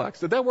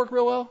complex. Did that work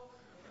real well?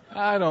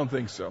 I don't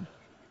think so.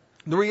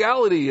 The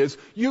reality is,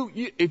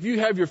 if you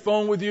have your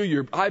phone with you,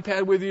 your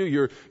iPad with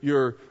you,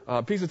 your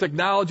piece of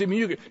technology,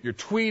 you're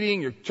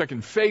tweeting, you're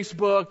checking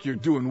Facebook, you're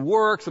doing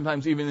work,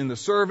 sometimes even in the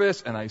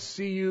service, and I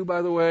see you,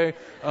 by the way.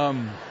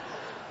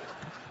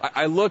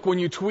 I look when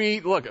you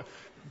tweet. Look,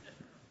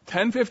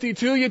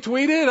 10:52 you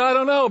tweeted? I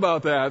don't know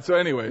about that. So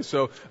anyway,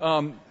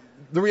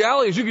 the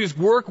reality is you can just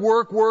work,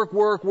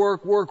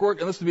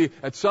 and listen to me,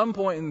 at some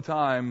point in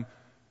time,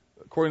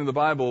 according to the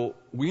Bible,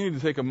 we need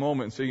to take a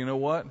moment and say, you know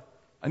what?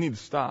 I need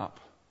to stop,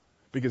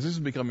 because this is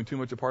becoming too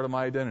much a part of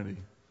my identity.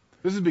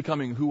 This is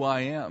becoming who I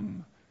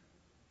am.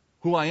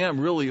 Who I am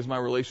really is my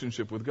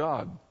relationship with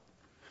God.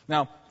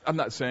 Now, I'm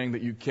not saying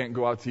that you can't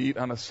go out to eat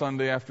on a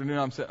Sunday afternoon.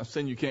 I'm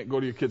saying you can't go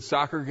to your kids'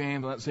 soccer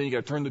games. I'm not saying you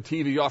got to turn the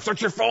TV off, shut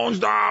your phones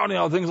down,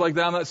 things like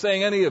that. I'm not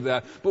saying any of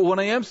that. But what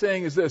I am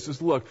saying is this,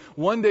 look,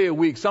 one day a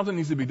week, something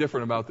needs to be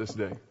different about this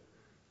day.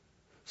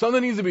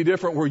 Something needs to be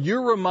different where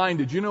you're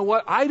reminded, you know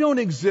what? I don't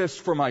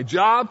exist for my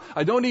job.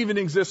 I don't even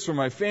exist for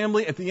my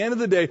family. At the end of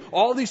the day,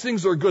 all these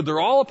things are good. They're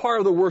all a part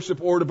of the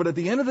worship order. But at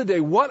the end of the day,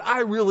 what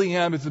I really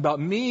am is about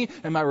me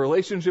and my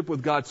relationship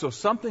with God. So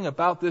something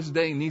about this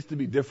day needs to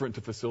be different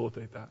to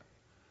facilitate that.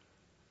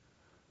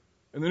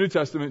 In the New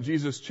Testament,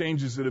 Jesus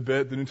changes it a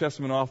bit. The New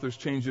Testament authors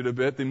change it a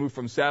bit. They move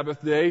from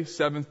Sabbath day,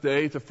 seventh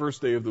day, to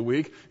first day of the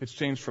week. It's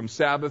changed from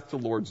Sabbath to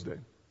Lord's Day.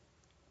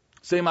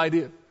 Same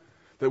idea.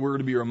 That we're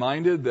to be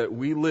reminded that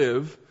we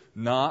live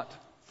not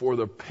for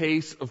the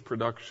pace of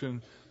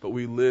production, but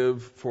we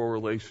live for a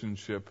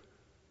relationship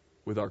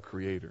with our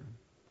Creator.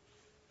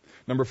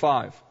 Number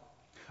 5,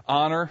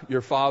 honor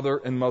your father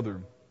and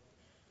mother.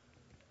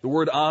 The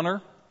word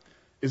honor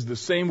is the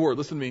same word,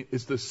 listen to me,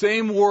 it's the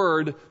same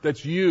word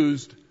that's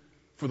used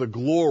for the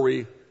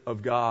glory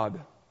of God.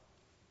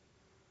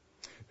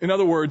 In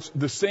other words,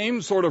 the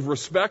same sort of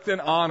respect and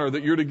honor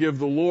that you're to give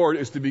the Lord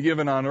is to be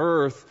given on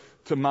earth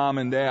to mom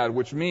and dad,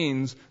 which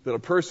means that a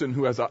person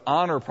who has an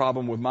honor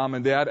problem with mom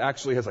and dad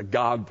actually has a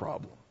God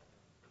problem.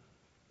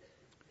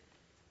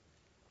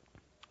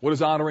 What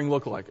does honoring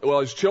look like? Well,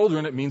 as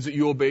children, it means that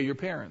you obey your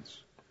parents.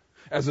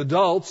 As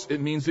adults,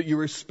 it means that you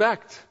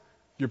respect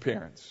your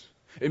parents.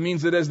 It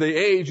means that as they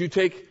age, you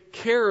take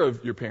care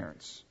of your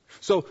parents.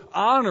 So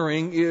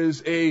honoring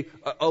is a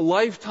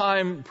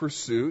lifetime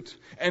pursuit,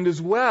 and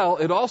as well,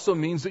 it also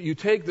means that you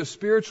take the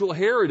spiritual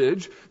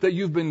heritage that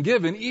you've been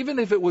given, even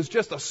if it was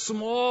just a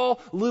small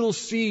little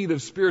seed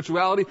of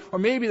spirituality, or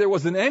maybe there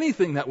wasn't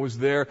anything that was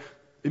there.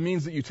 It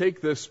means that you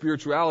take this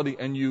spirituality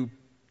and you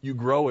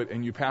grow it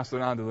and you pass it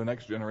on to the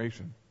next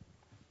generation.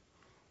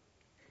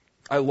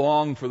 I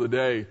long for the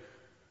day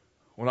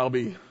when I'll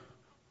be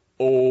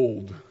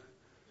old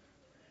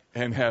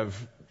and have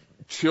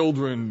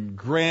children,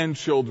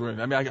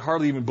 grandchildren. I mean, I can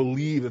hardly even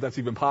believe that that's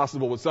even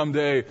possible, but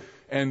someday,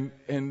 and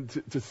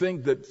to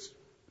think that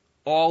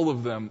all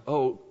of them,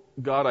 oh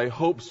God, I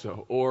hope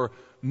so, or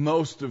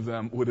most of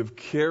them would have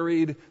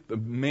carried the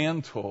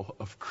mantle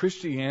of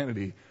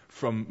Christianity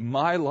from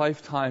my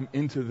lifetime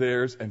into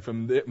theirs, and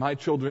from my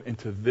children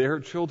into their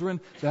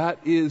children. That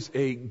is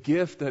a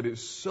gift that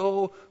is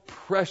so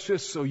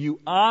precious. So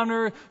you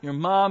honor your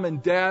mom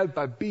and dad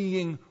by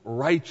being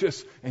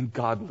righteous and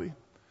godly.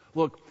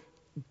 Look,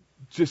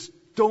 just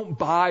don't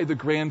buy the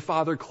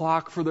grandfather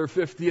clock for their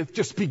 50th.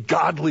 Just be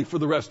godly for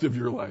the rest of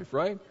your life,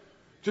 right?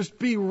 Just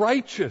be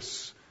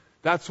righteous.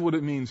 That's what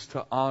it means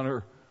to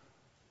honor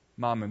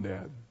mom and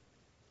dad.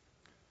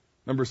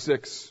 Number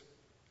 6,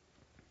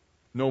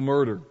 no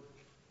murder.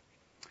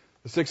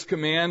 The 6th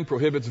command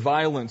prohibits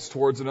violence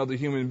towards another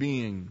human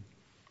being.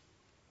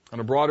 On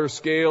a broader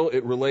scale,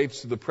 it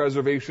relates to the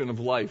preservation of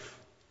life.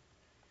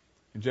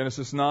 In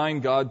Genesis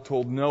 9, God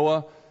told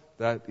Noah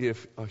that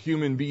if a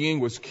human being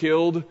was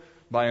killed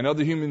by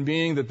another human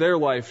being, that their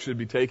life should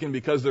be taken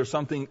because there's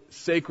something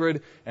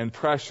sacred and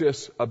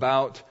precious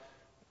about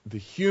the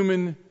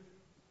human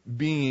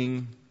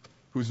being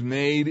who's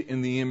made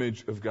in the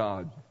image of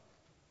God.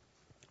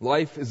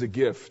 Life is a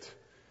gift,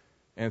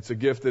 and it's a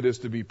gift that is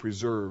to be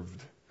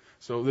preserved.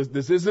 So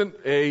this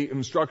isn't an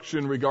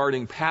instruction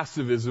regarding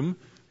pacifism,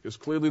 because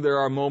clearly there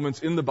are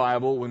moments in the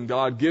Bible when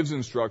God gives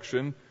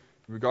instruction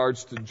in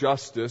regards to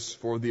justice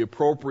for the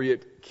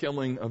appropriate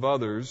killing of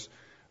others.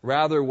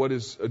 Rather, what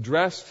is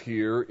addressed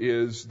here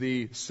is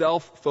the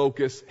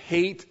self-focused,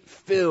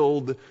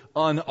 hate-filled,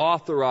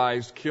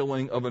 unauthorized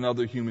killing of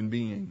another human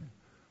being.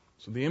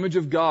 So the image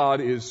of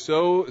God is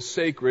so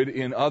sacred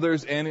in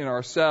others and in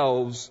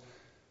ourselves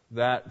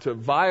that to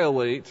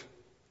violate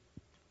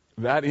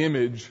that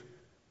image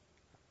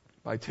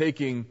by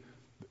taking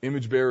the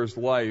image bearer's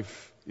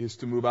life is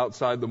to move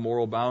outside the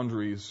moral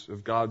boundaries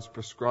of God's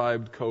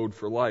prescribed code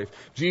for life.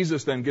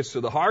 Jesus then gets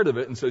to the heart of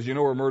it and says, you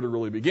know where murder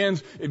really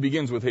begins? It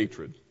begins with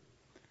hatred.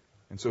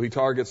 And so he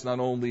targets not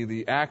only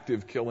the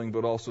active killing,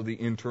 but also the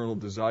internal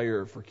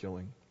desire for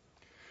killing.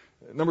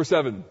 Number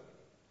 7,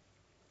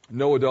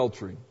 no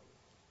adultery.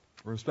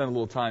 We're going to spend a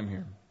little time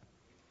here.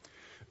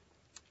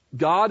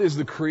 God is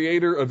the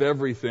creator of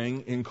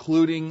everything,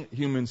 including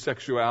human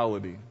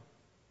sexuality.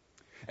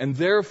 And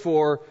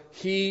therefore,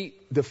 he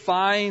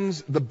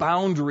defines the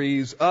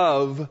boundaries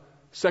of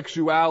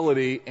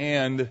sexuality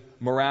and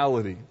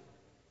morality.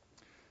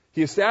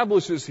 He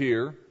establishes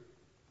here,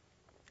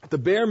 at the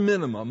bare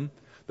minimum,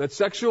 that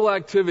sexual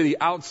activity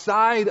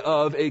outside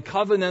of a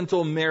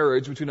covenantal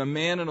marriage between a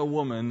man and a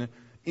woman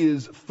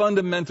is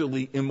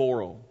fundamentally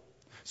immoral.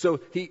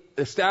 So he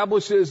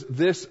establishes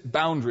this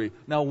boundary.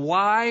 Now,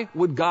 why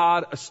would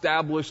God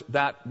establish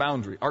that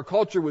boundary? Our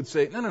culture would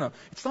say, no,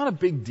 it's not a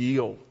big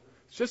deal.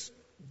 It's just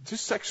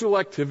sexual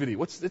activity.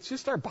 It's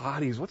just our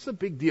bodies. What's the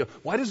big deal?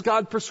 Why does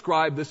God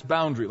prescribe this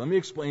boundary? Let me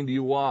explain to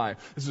you why.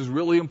 This is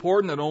really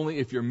important, not only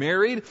if you're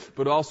married,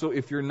 but also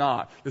if you're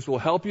not. This will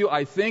help you,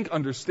 I think,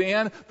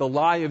 understand the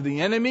lie of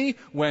the enemy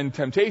when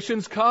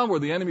temptations come,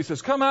 where the enemy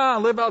says, come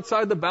on, live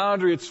outside the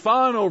boundary. It's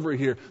fun over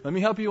here. Let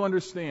me help you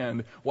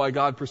understand why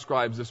God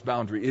prescribes this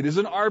boundary. It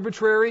isn't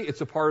arbitrary.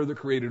 It's a part of the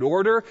created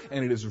order,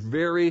 and it is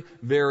very,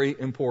 very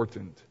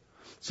important.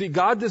 See,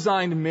 God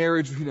designed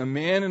marriage between a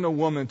man and a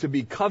woman to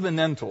be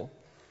covenantal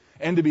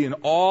and to be an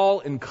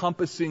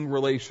all-encompassing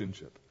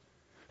relationship.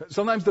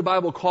 Sometimes the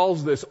Bible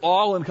calls this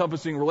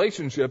all-encompassing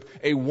relationship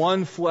a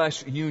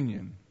one-flesh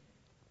union.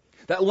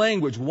 That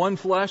language, one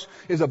flesh,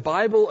 is a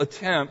Bible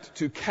attempt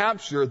to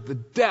capture the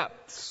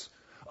depths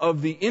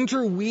of the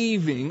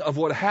interweaving of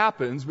what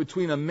happens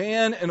between a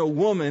man and a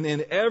woman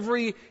in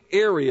every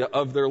area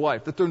of their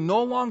life. That they're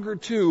no longer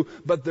two,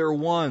 but they're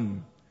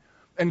one.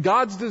 And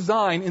God's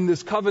design in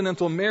this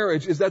covenantal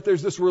marriage is that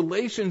there's this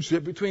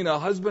relationship between a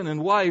husband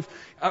and wife,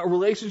 a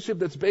relationship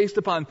that's based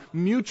upon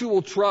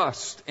mutual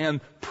trust and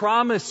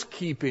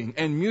promise-keeping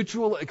and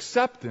mutual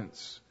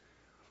acceptance.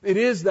 It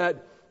is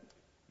that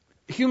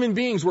human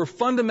beings were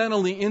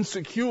fundamentally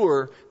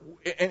insecure,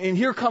 and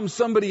here comes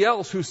somebody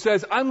else who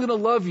says, I'm going to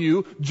love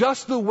you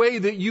just the way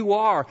that you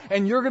are,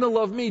 and you're going to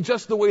love me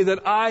just the way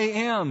that I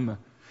am.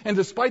 And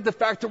despite the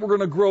fact that we're going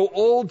to grow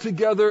old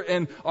together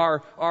and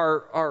you're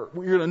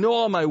going to know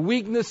all my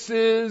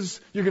weaknesses,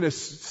 you're going to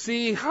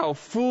see how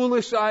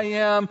foolish I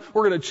am,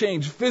 we're going to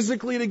change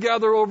physically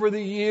together over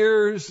the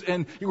years,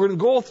 and you're going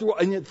to go through,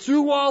 and yet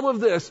through all of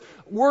this,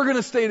 we're going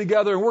to stay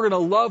together and we're going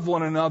to love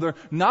one another,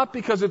 not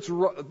because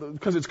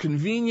it's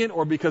convenient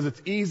or because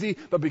it's easy,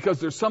 but because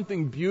there's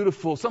something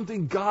beautiful,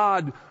 something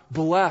God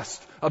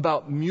blessed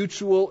about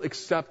mutual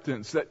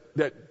acceptance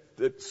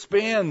that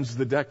spans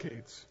the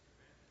decades.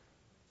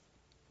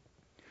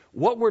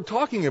 What we're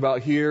talking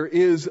about here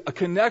is a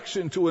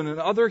connection to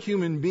another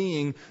human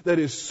being that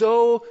is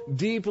so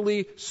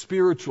deeply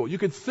spiritual. You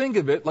could think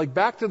of it, like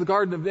back to the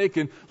Garden of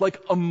Eden,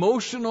 like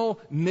emotional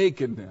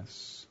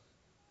nakedness.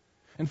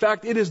 In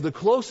fact, it is the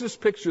closest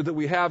picture that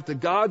we have to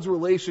God's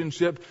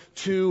relationship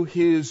to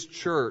His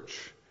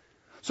church.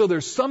 So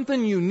there's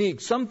something unique,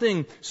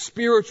 something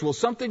spiritual,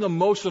 something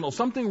emotional,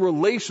 something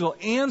relational,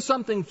 and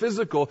something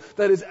physical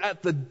that is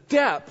at the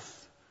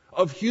depth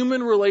of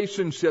human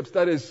relationships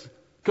that is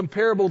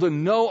comparable to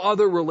no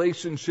other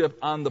relationship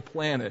on the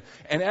planet.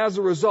 And as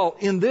a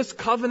result, in this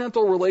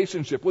covenantal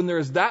relationship, when there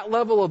is that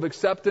level of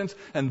acceptance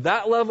and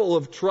that level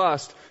of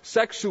trust,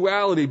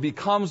 sexuality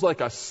becomes like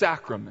a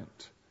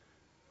sacrament.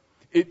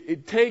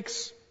 It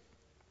takes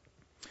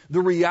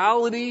the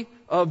reality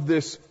of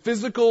this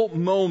physical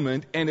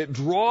moment and it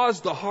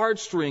draws the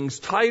heartstrings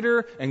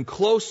tighter and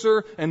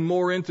closer and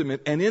more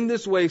intimate. And in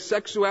this way,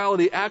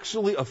 sexuality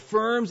actually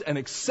affirms and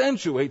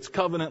accentuates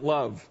covenant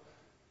love.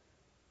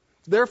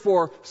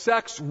 Therefore,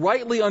 sex,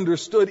 rightly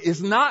understood,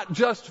 is not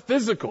just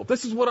physical.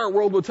 This is what our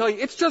world will tell you.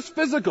 It's just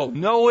physical.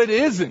 No, it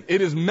isn't.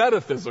 It is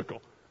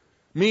metaphysical.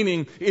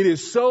 Meaning, it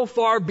is so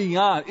far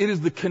beyond. It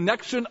is the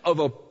connection of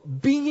a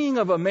being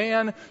of a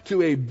man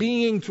to a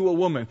being to a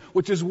woman.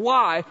 Which is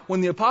why,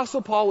 when the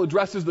Apostle Paul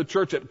addresses the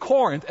church at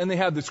Corinth, and they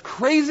have this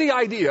crazy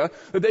idea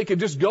that they could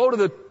just go to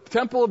the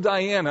temple of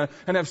Diana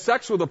and have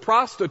sex with a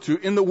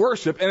prostitute in the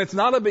worship, and it's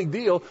not a big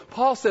deal,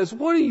 Paul says,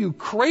 what are you,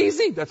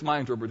 crazy? That's my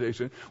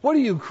interpretation. What are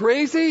you,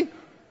 crazy?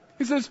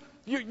 He says,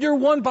 you're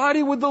one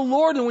body with the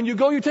Lord, and when you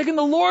go, you're taking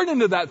the Lord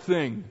into that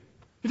thing.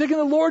 You're taking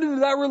the Lord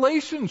into that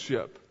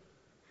relationship.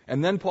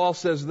 And then Paul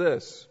says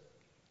this.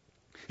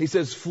 He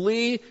says,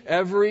 flee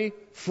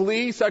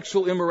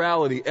sexual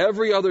immorality.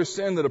 Every other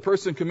sin that a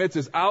person commits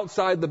is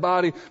outside the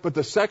body, but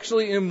the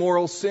sexually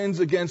immoral sins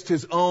against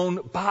his own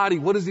body.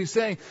 What is he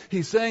saying?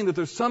 He's saying that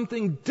there's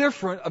something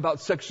different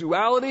about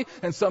sexuality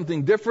and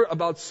something different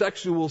about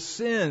sexual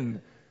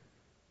sin.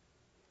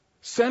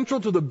 Central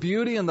to the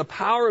beauty and the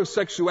power of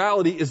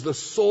sexuality is the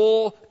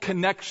soul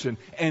connection.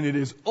 And it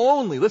is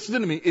only,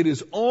 listen to me, it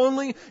is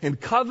only in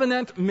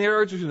covenant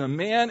marriage between a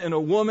man and a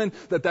woman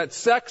that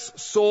sex,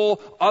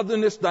 soul,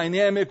 otherness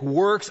dynamic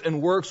works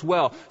and works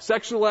well.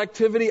 Sexual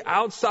activity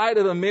outside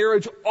of a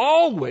marriage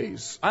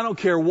always, I don't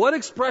care what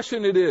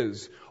expression it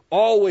is,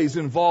 always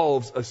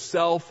involves a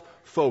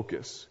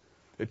self-focus.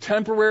 It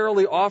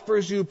temporarily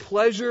offers you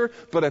pleasure,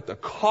 but at the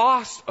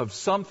cost of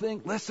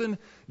something, listen,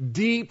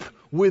 deep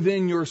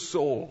within your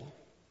soul.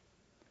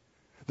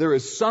 There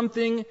is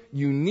something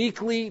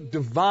uniquely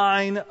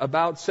divine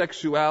about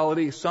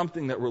sexuality,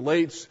 something that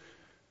relates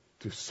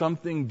to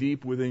something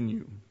deep within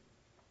you.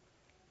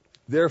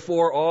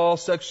 Therefore, all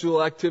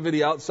sexual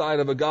activity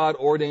outside of a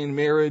God-ordained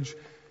marriage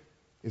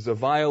is a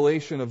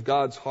violation of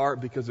God's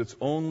heart, because it's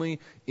only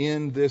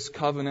in this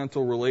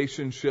covenantal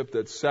relationship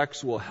that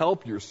sex will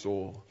help your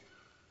soul,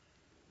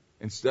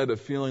 instead of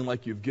feeling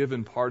like you've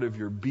given part of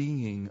your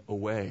being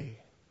away.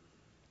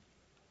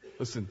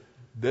 Listen,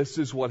 this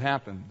is what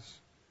happens.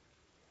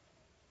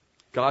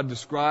 God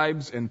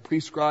describes and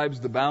prescribes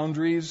the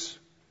boundaries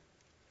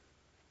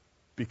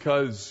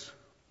because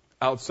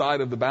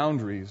outside of the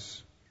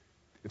boundaries,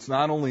 it's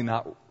not only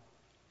not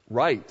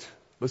right,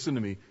 listen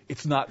to me,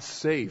 it's not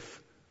safe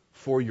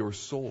for your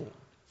soul.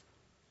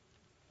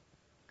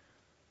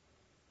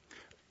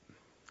 I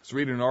was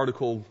reading an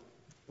article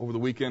over the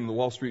weekend in the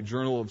Wall Street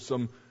Journal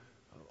of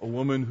a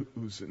woman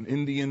who's an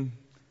Indian,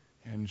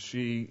 and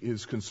she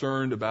is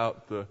concerned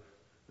about the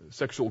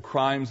sexual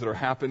crimes that are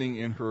happening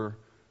in her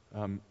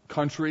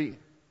country.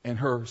 And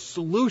her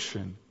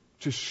solution,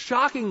 just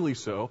shockingly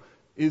so,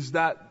 is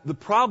that the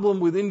problem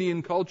with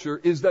Indian culture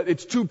is that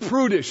it's too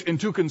prudish and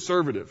too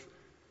conservative.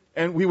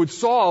 And we would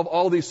solve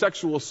all these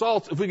sexual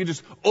assaults if we could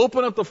just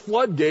open up the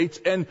floodgates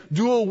and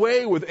do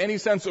away with any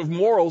sense of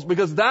morals,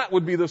 because that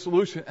would be the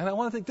solution. And I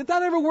want to think, did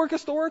that ever work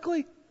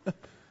historically?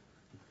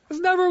 It's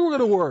never going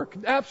to work.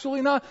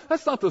 Absolutely not.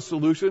 That's not the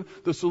solution.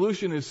 The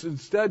solution is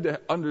instead to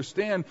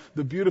understand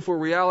the beautiful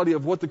reality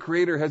of what the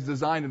Creator has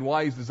designed and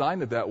why He's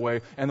designed it that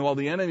way. And while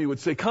the enemy would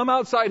say, come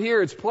outside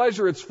here, it's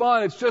pleasure, it's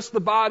fun, it's just the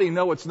body.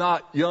 No, it's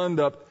not. You end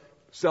up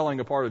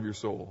selling a part of your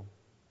soul.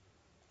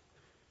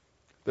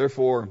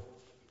 Therefore,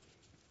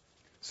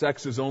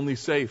 sex is only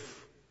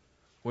safe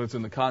when it's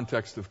in the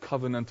context of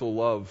covenantal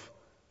love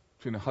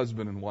between a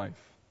husband and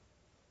wife.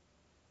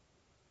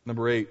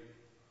 Number 8.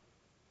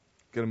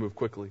 Got to move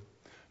quickly.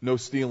 No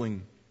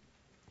stealing.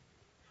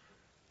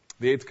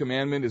 The 8th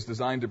commandment is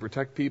designed to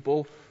protect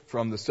people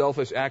from the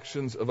selfish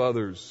actions of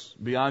others.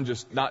 Beyond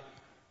just not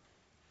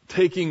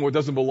taking what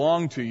doesn't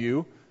belong to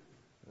you,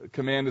 the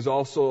command is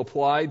also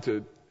applied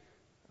to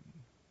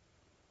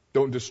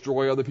don't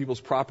destroy other people's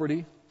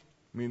property.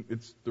 I mean,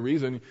 it's the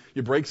reason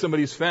you break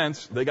somebody's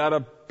fence, they got to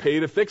pay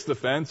to fix the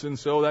fence, and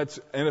so that's,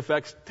 in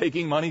effect,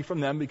 taking money from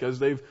them because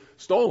they've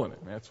stolen it.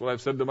 That's what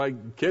I've said to my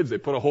kids. They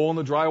put a hole in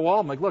the drywall.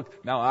 I'm like,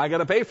 look, now I got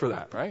to pay for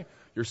that, right?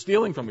 You're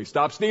stealing from me.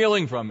 Stop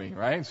stealing from me,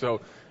 right? So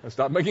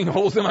stop making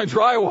holes in my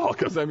drywall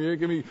because I'm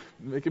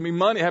making me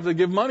money. I have to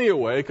give money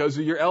away because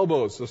of your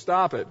elbows. So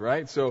stop it,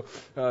 right? So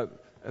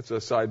that's a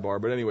sidebar,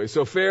 but anyway.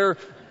 So fair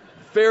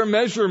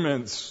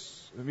measurements.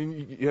 I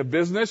mean, you have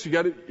business. You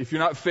got to. If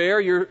you're not fair,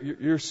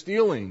 you're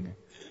stealing.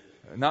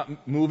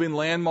 Not moving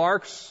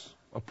landmarks,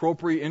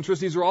 appropriate interest.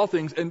 These are all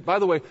things. And by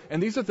the way,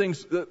 and these are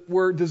things that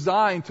were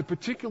designed to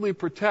particularly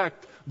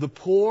protect the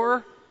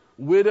poor,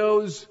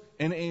 widows,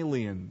 and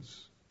aliens.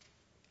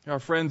 Our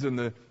friends in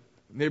the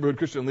Neighborhood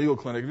Christian Legal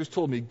Clinic just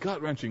told me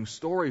gut-wrenching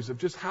stories of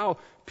just how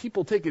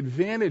people take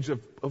advantage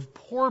of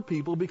poor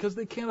people because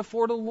they can't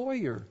afford a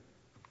lawyer.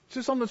 It's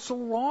just something that's so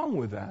wrong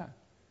with that.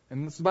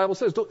 And the Bible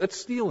says that's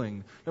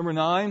stealing. Number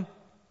 9,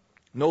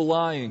 no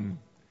lying.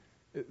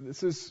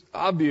 This is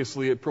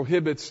obviously, it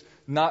prohibits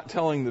not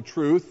telling the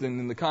truth, and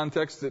in the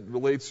context it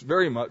relates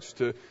very much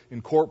to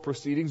in court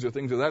proceedings or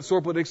things of that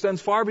sort, but it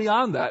extends far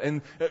beyond that.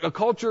 And a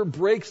culture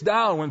breaks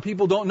down when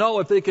people don't know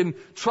if they can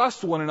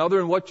trust one another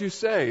in what you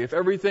say. If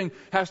everything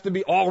has to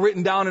be all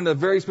written down in a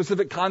very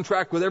specific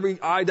contract with every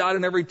I dotted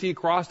and every T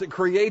crossed, it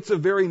creates a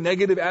very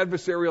negative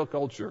adversarial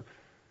culture.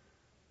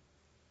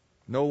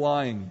 No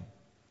lying.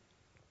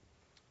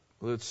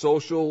 Whether it's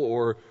social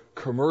or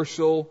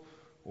commercial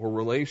or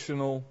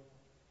relational,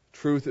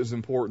 truth is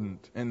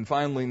important. And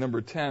finally, number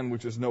 10,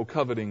 which is no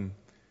coveting.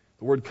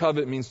 The word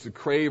covet means to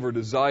crave or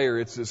desire.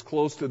 It's as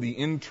close to the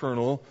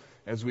internal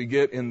as we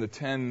get in the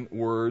 10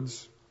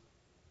 words.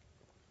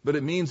 But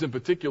it means in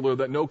particular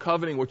that no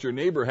coveting what your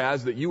neighbor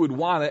has, that you would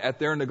want it at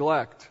their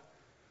neglect.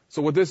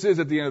 So what this is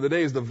at the end of the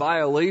day is the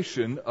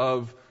violation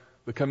of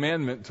the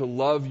commandment to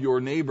love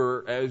your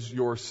neighbor as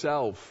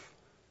yourself.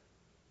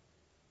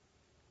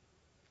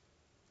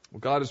 What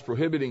God is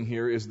prohibiting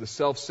here is the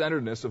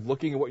self-centeredness of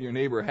looking at what your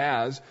neighbor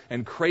has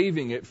and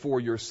craving it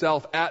for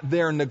yourself at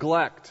their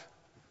neglect.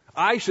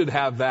 I should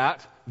have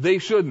that. They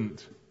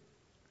shouldn't.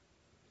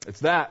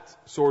 It's that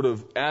sort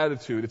of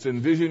attitude. It's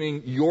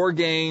envisioning your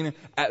gain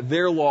at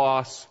their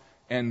loss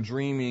and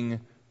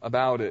dreaming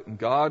about it. And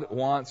God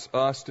wants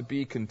us to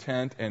be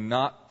content and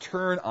not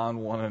turn on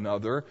one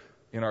another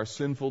in our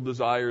sinful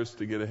desires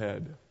to get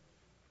ahead.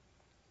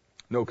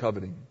 No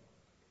coveting.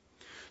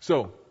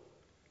 So,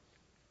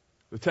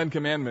 the 10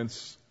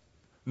 Commandments,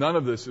 none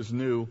of this is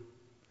new,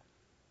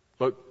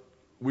 but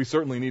we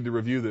certainly need to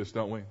review this,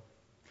 don't we?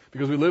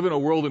 Because we live in a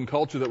world and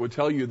culture that would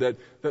tell you that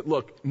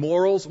look,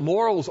 morals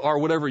are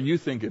whatever you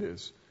think it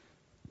is.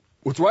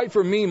 What's right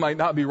for me might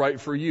not be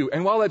right for you.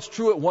 And while that's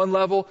true at one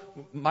level,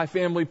 my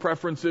family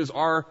preferences,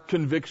 our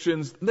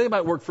convictions, they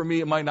might work for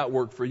me, it might not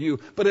work for you.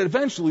 But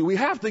eventually we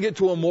have to get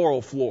to a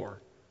moral floor.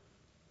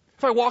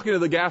 If I walk into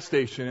the gas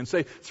station and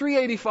say,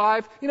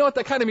 $3.85, you know what,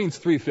 that kind of means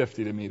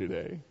 $3.50 to me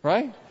today,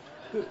 right?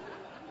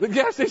 The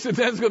gas station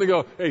attendant's going to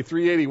go, hey,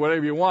 $3.80,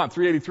 whatever you want.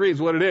 $3.83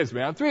 is what it is,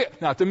 man.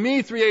 Now, to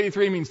me,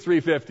 $3.83 means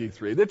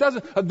 $3.53. That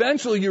doesn't.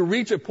 Eventually, you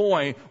reach a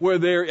point where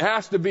there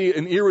has to be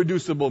an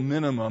irreducible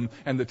minimum,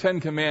 and the 10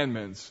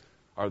 Commandments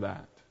are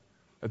that.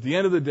 At the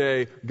end of the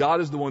day,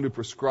 God is the one who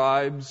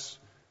prescribes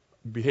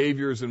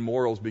behaviors and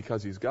morals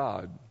because He's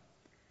God.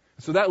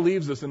 So that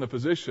leaves us in a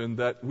position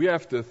that we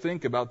have to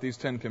think about these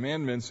 10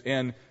 Commandments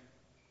and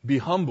be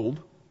humbled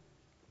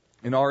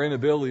in our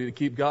inability to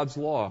keep God's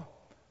law.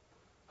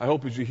 I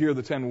hope as you hear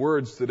the 10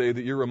 words today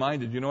that you're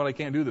reminded, you know what, I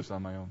can't do this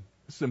on my own.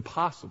 This is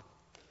impossible.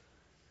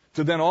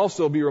 To then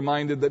also be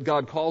reminded that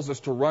God calls us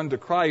to run to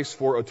Christ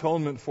for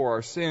atonement for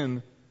our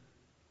sin,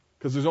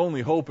 because there's only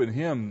hope in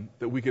Him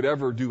that we could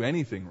ever do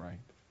anything right.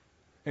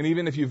 And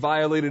even if you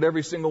violated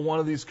every single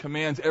one of these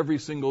commands every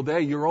single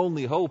day, your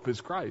only hope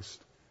is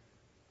Christ.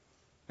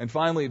 And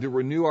finally, to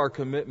renew our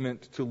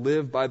commitment to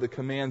live by the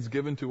commands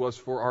given to us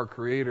for our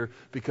Creator,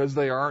 because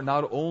they are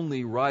not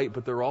only right,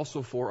 but they're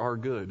also for our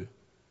good.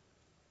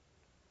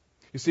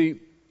 You see,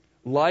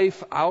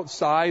 life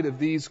outside of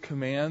these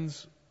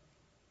commands,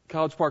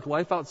 College Park,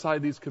 life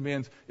outside these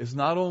commands is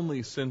not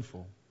only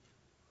sinful.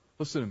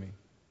 Listen to me.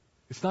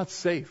 It's not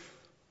safe.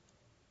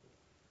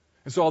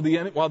 And so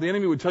while the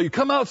enemy would tell you,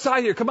 come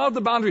outside here, come out the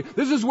boundary,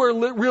 this is where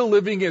real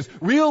living is.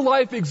 Real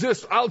life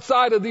exists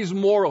outside of these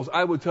morals.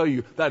 I would tell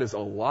you, that is a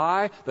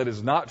lie, that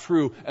is not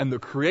true. And the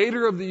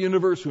Creator of the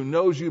universe, who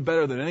knows you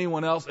better than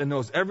anyone else and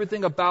knows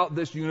everything about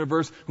this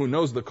universe, who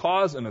knows the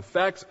cause and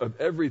effects of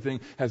everything,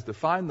 has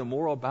defined the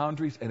moral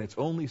boundaries, and it's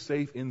only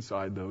safe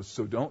inside those.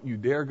 So don't you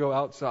dare go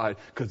outside,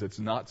 because it's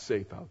not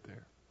safe out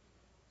there.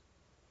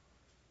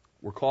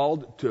 We're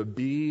called to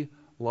be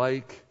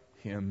like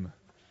Him.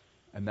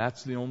 And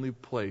that's the only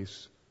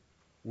place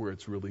where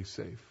it's really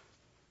safe.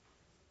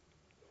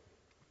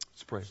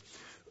 Let's pray.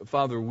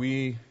 Father,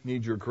 we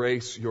need your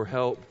grace, your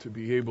help to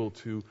be able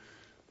to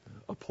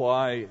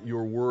apply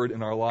your word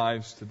in our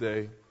lives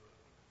today.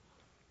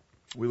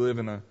 We live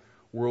in a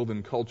world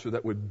and culture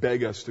that would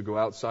beg us to go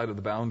outside of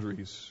the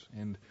boundaries.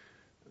 And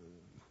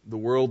the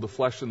world, the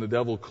flesh, and the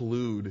devil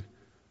collude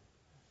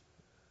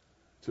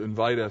to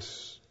invite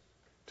us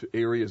to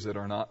areas that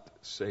are not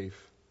safe.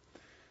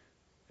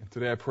 And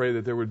today I pray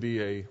that there would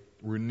be a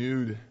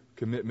renewed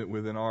commitment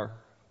within our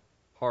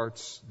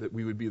hearts, that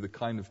we would be the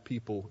kind of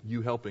people,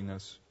 you helping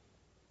us,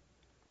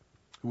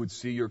 who would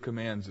see your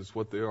commands as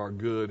what they are,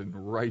 good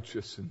and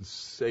righteous and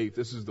safe.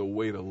 This is the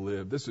way to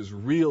live. This is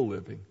real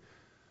living.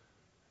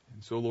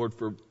 And so, Lord,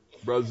 for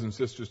brothers and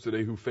sisters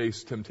today who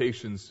face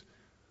temptations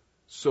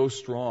so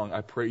strong,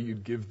 I pray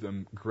you'd give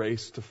them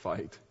grace to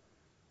fight.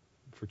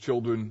 For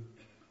children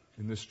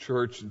in this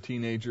church and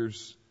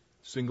teenagers,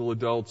 single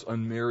adults,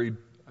 unmarried,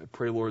 I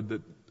pray, Lord,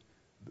 that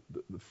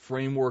the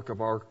framework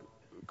of our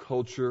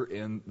culture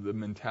and the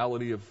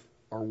mentality of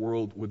our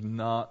world would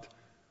not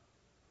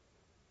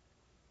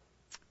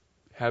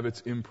have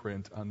its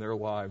imprint on their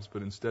lives,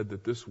 but instead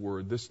that this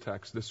word, this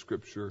text, this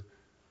scripture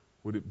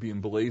would be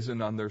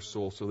emblazoned on their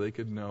soul so they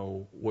could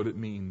know what it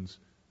means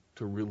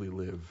to really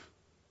live.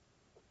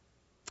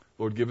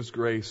 Lord, give us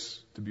grace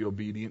to be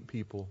obedient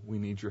people. We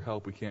need your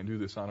help. We can't do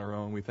this on our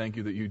own. We thank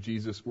you that you,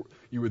 Jesus,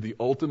 you were the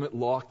ultimate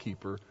law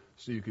keeper,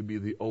 so you could be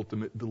the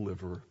ultimate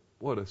deliverer.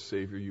 What a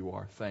Savior you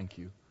are. Thank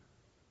you.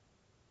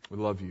 We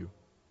love you.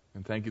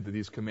 And thank you that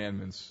these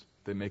commandments,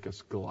 they make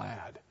us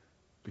glad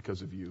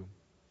because of you.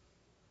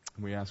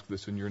 And we ask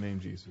this in your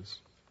name, Jesus.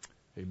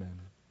 Amen.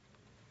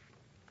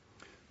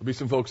 There'll be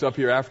some folks up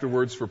here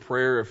afterwards for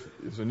prayer if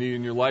there's a need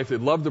in your life.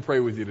 They'd love to pray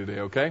with you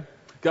today, okay?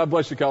 God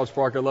bless you, College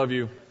Park. I love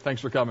you.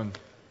 Thanks for coming.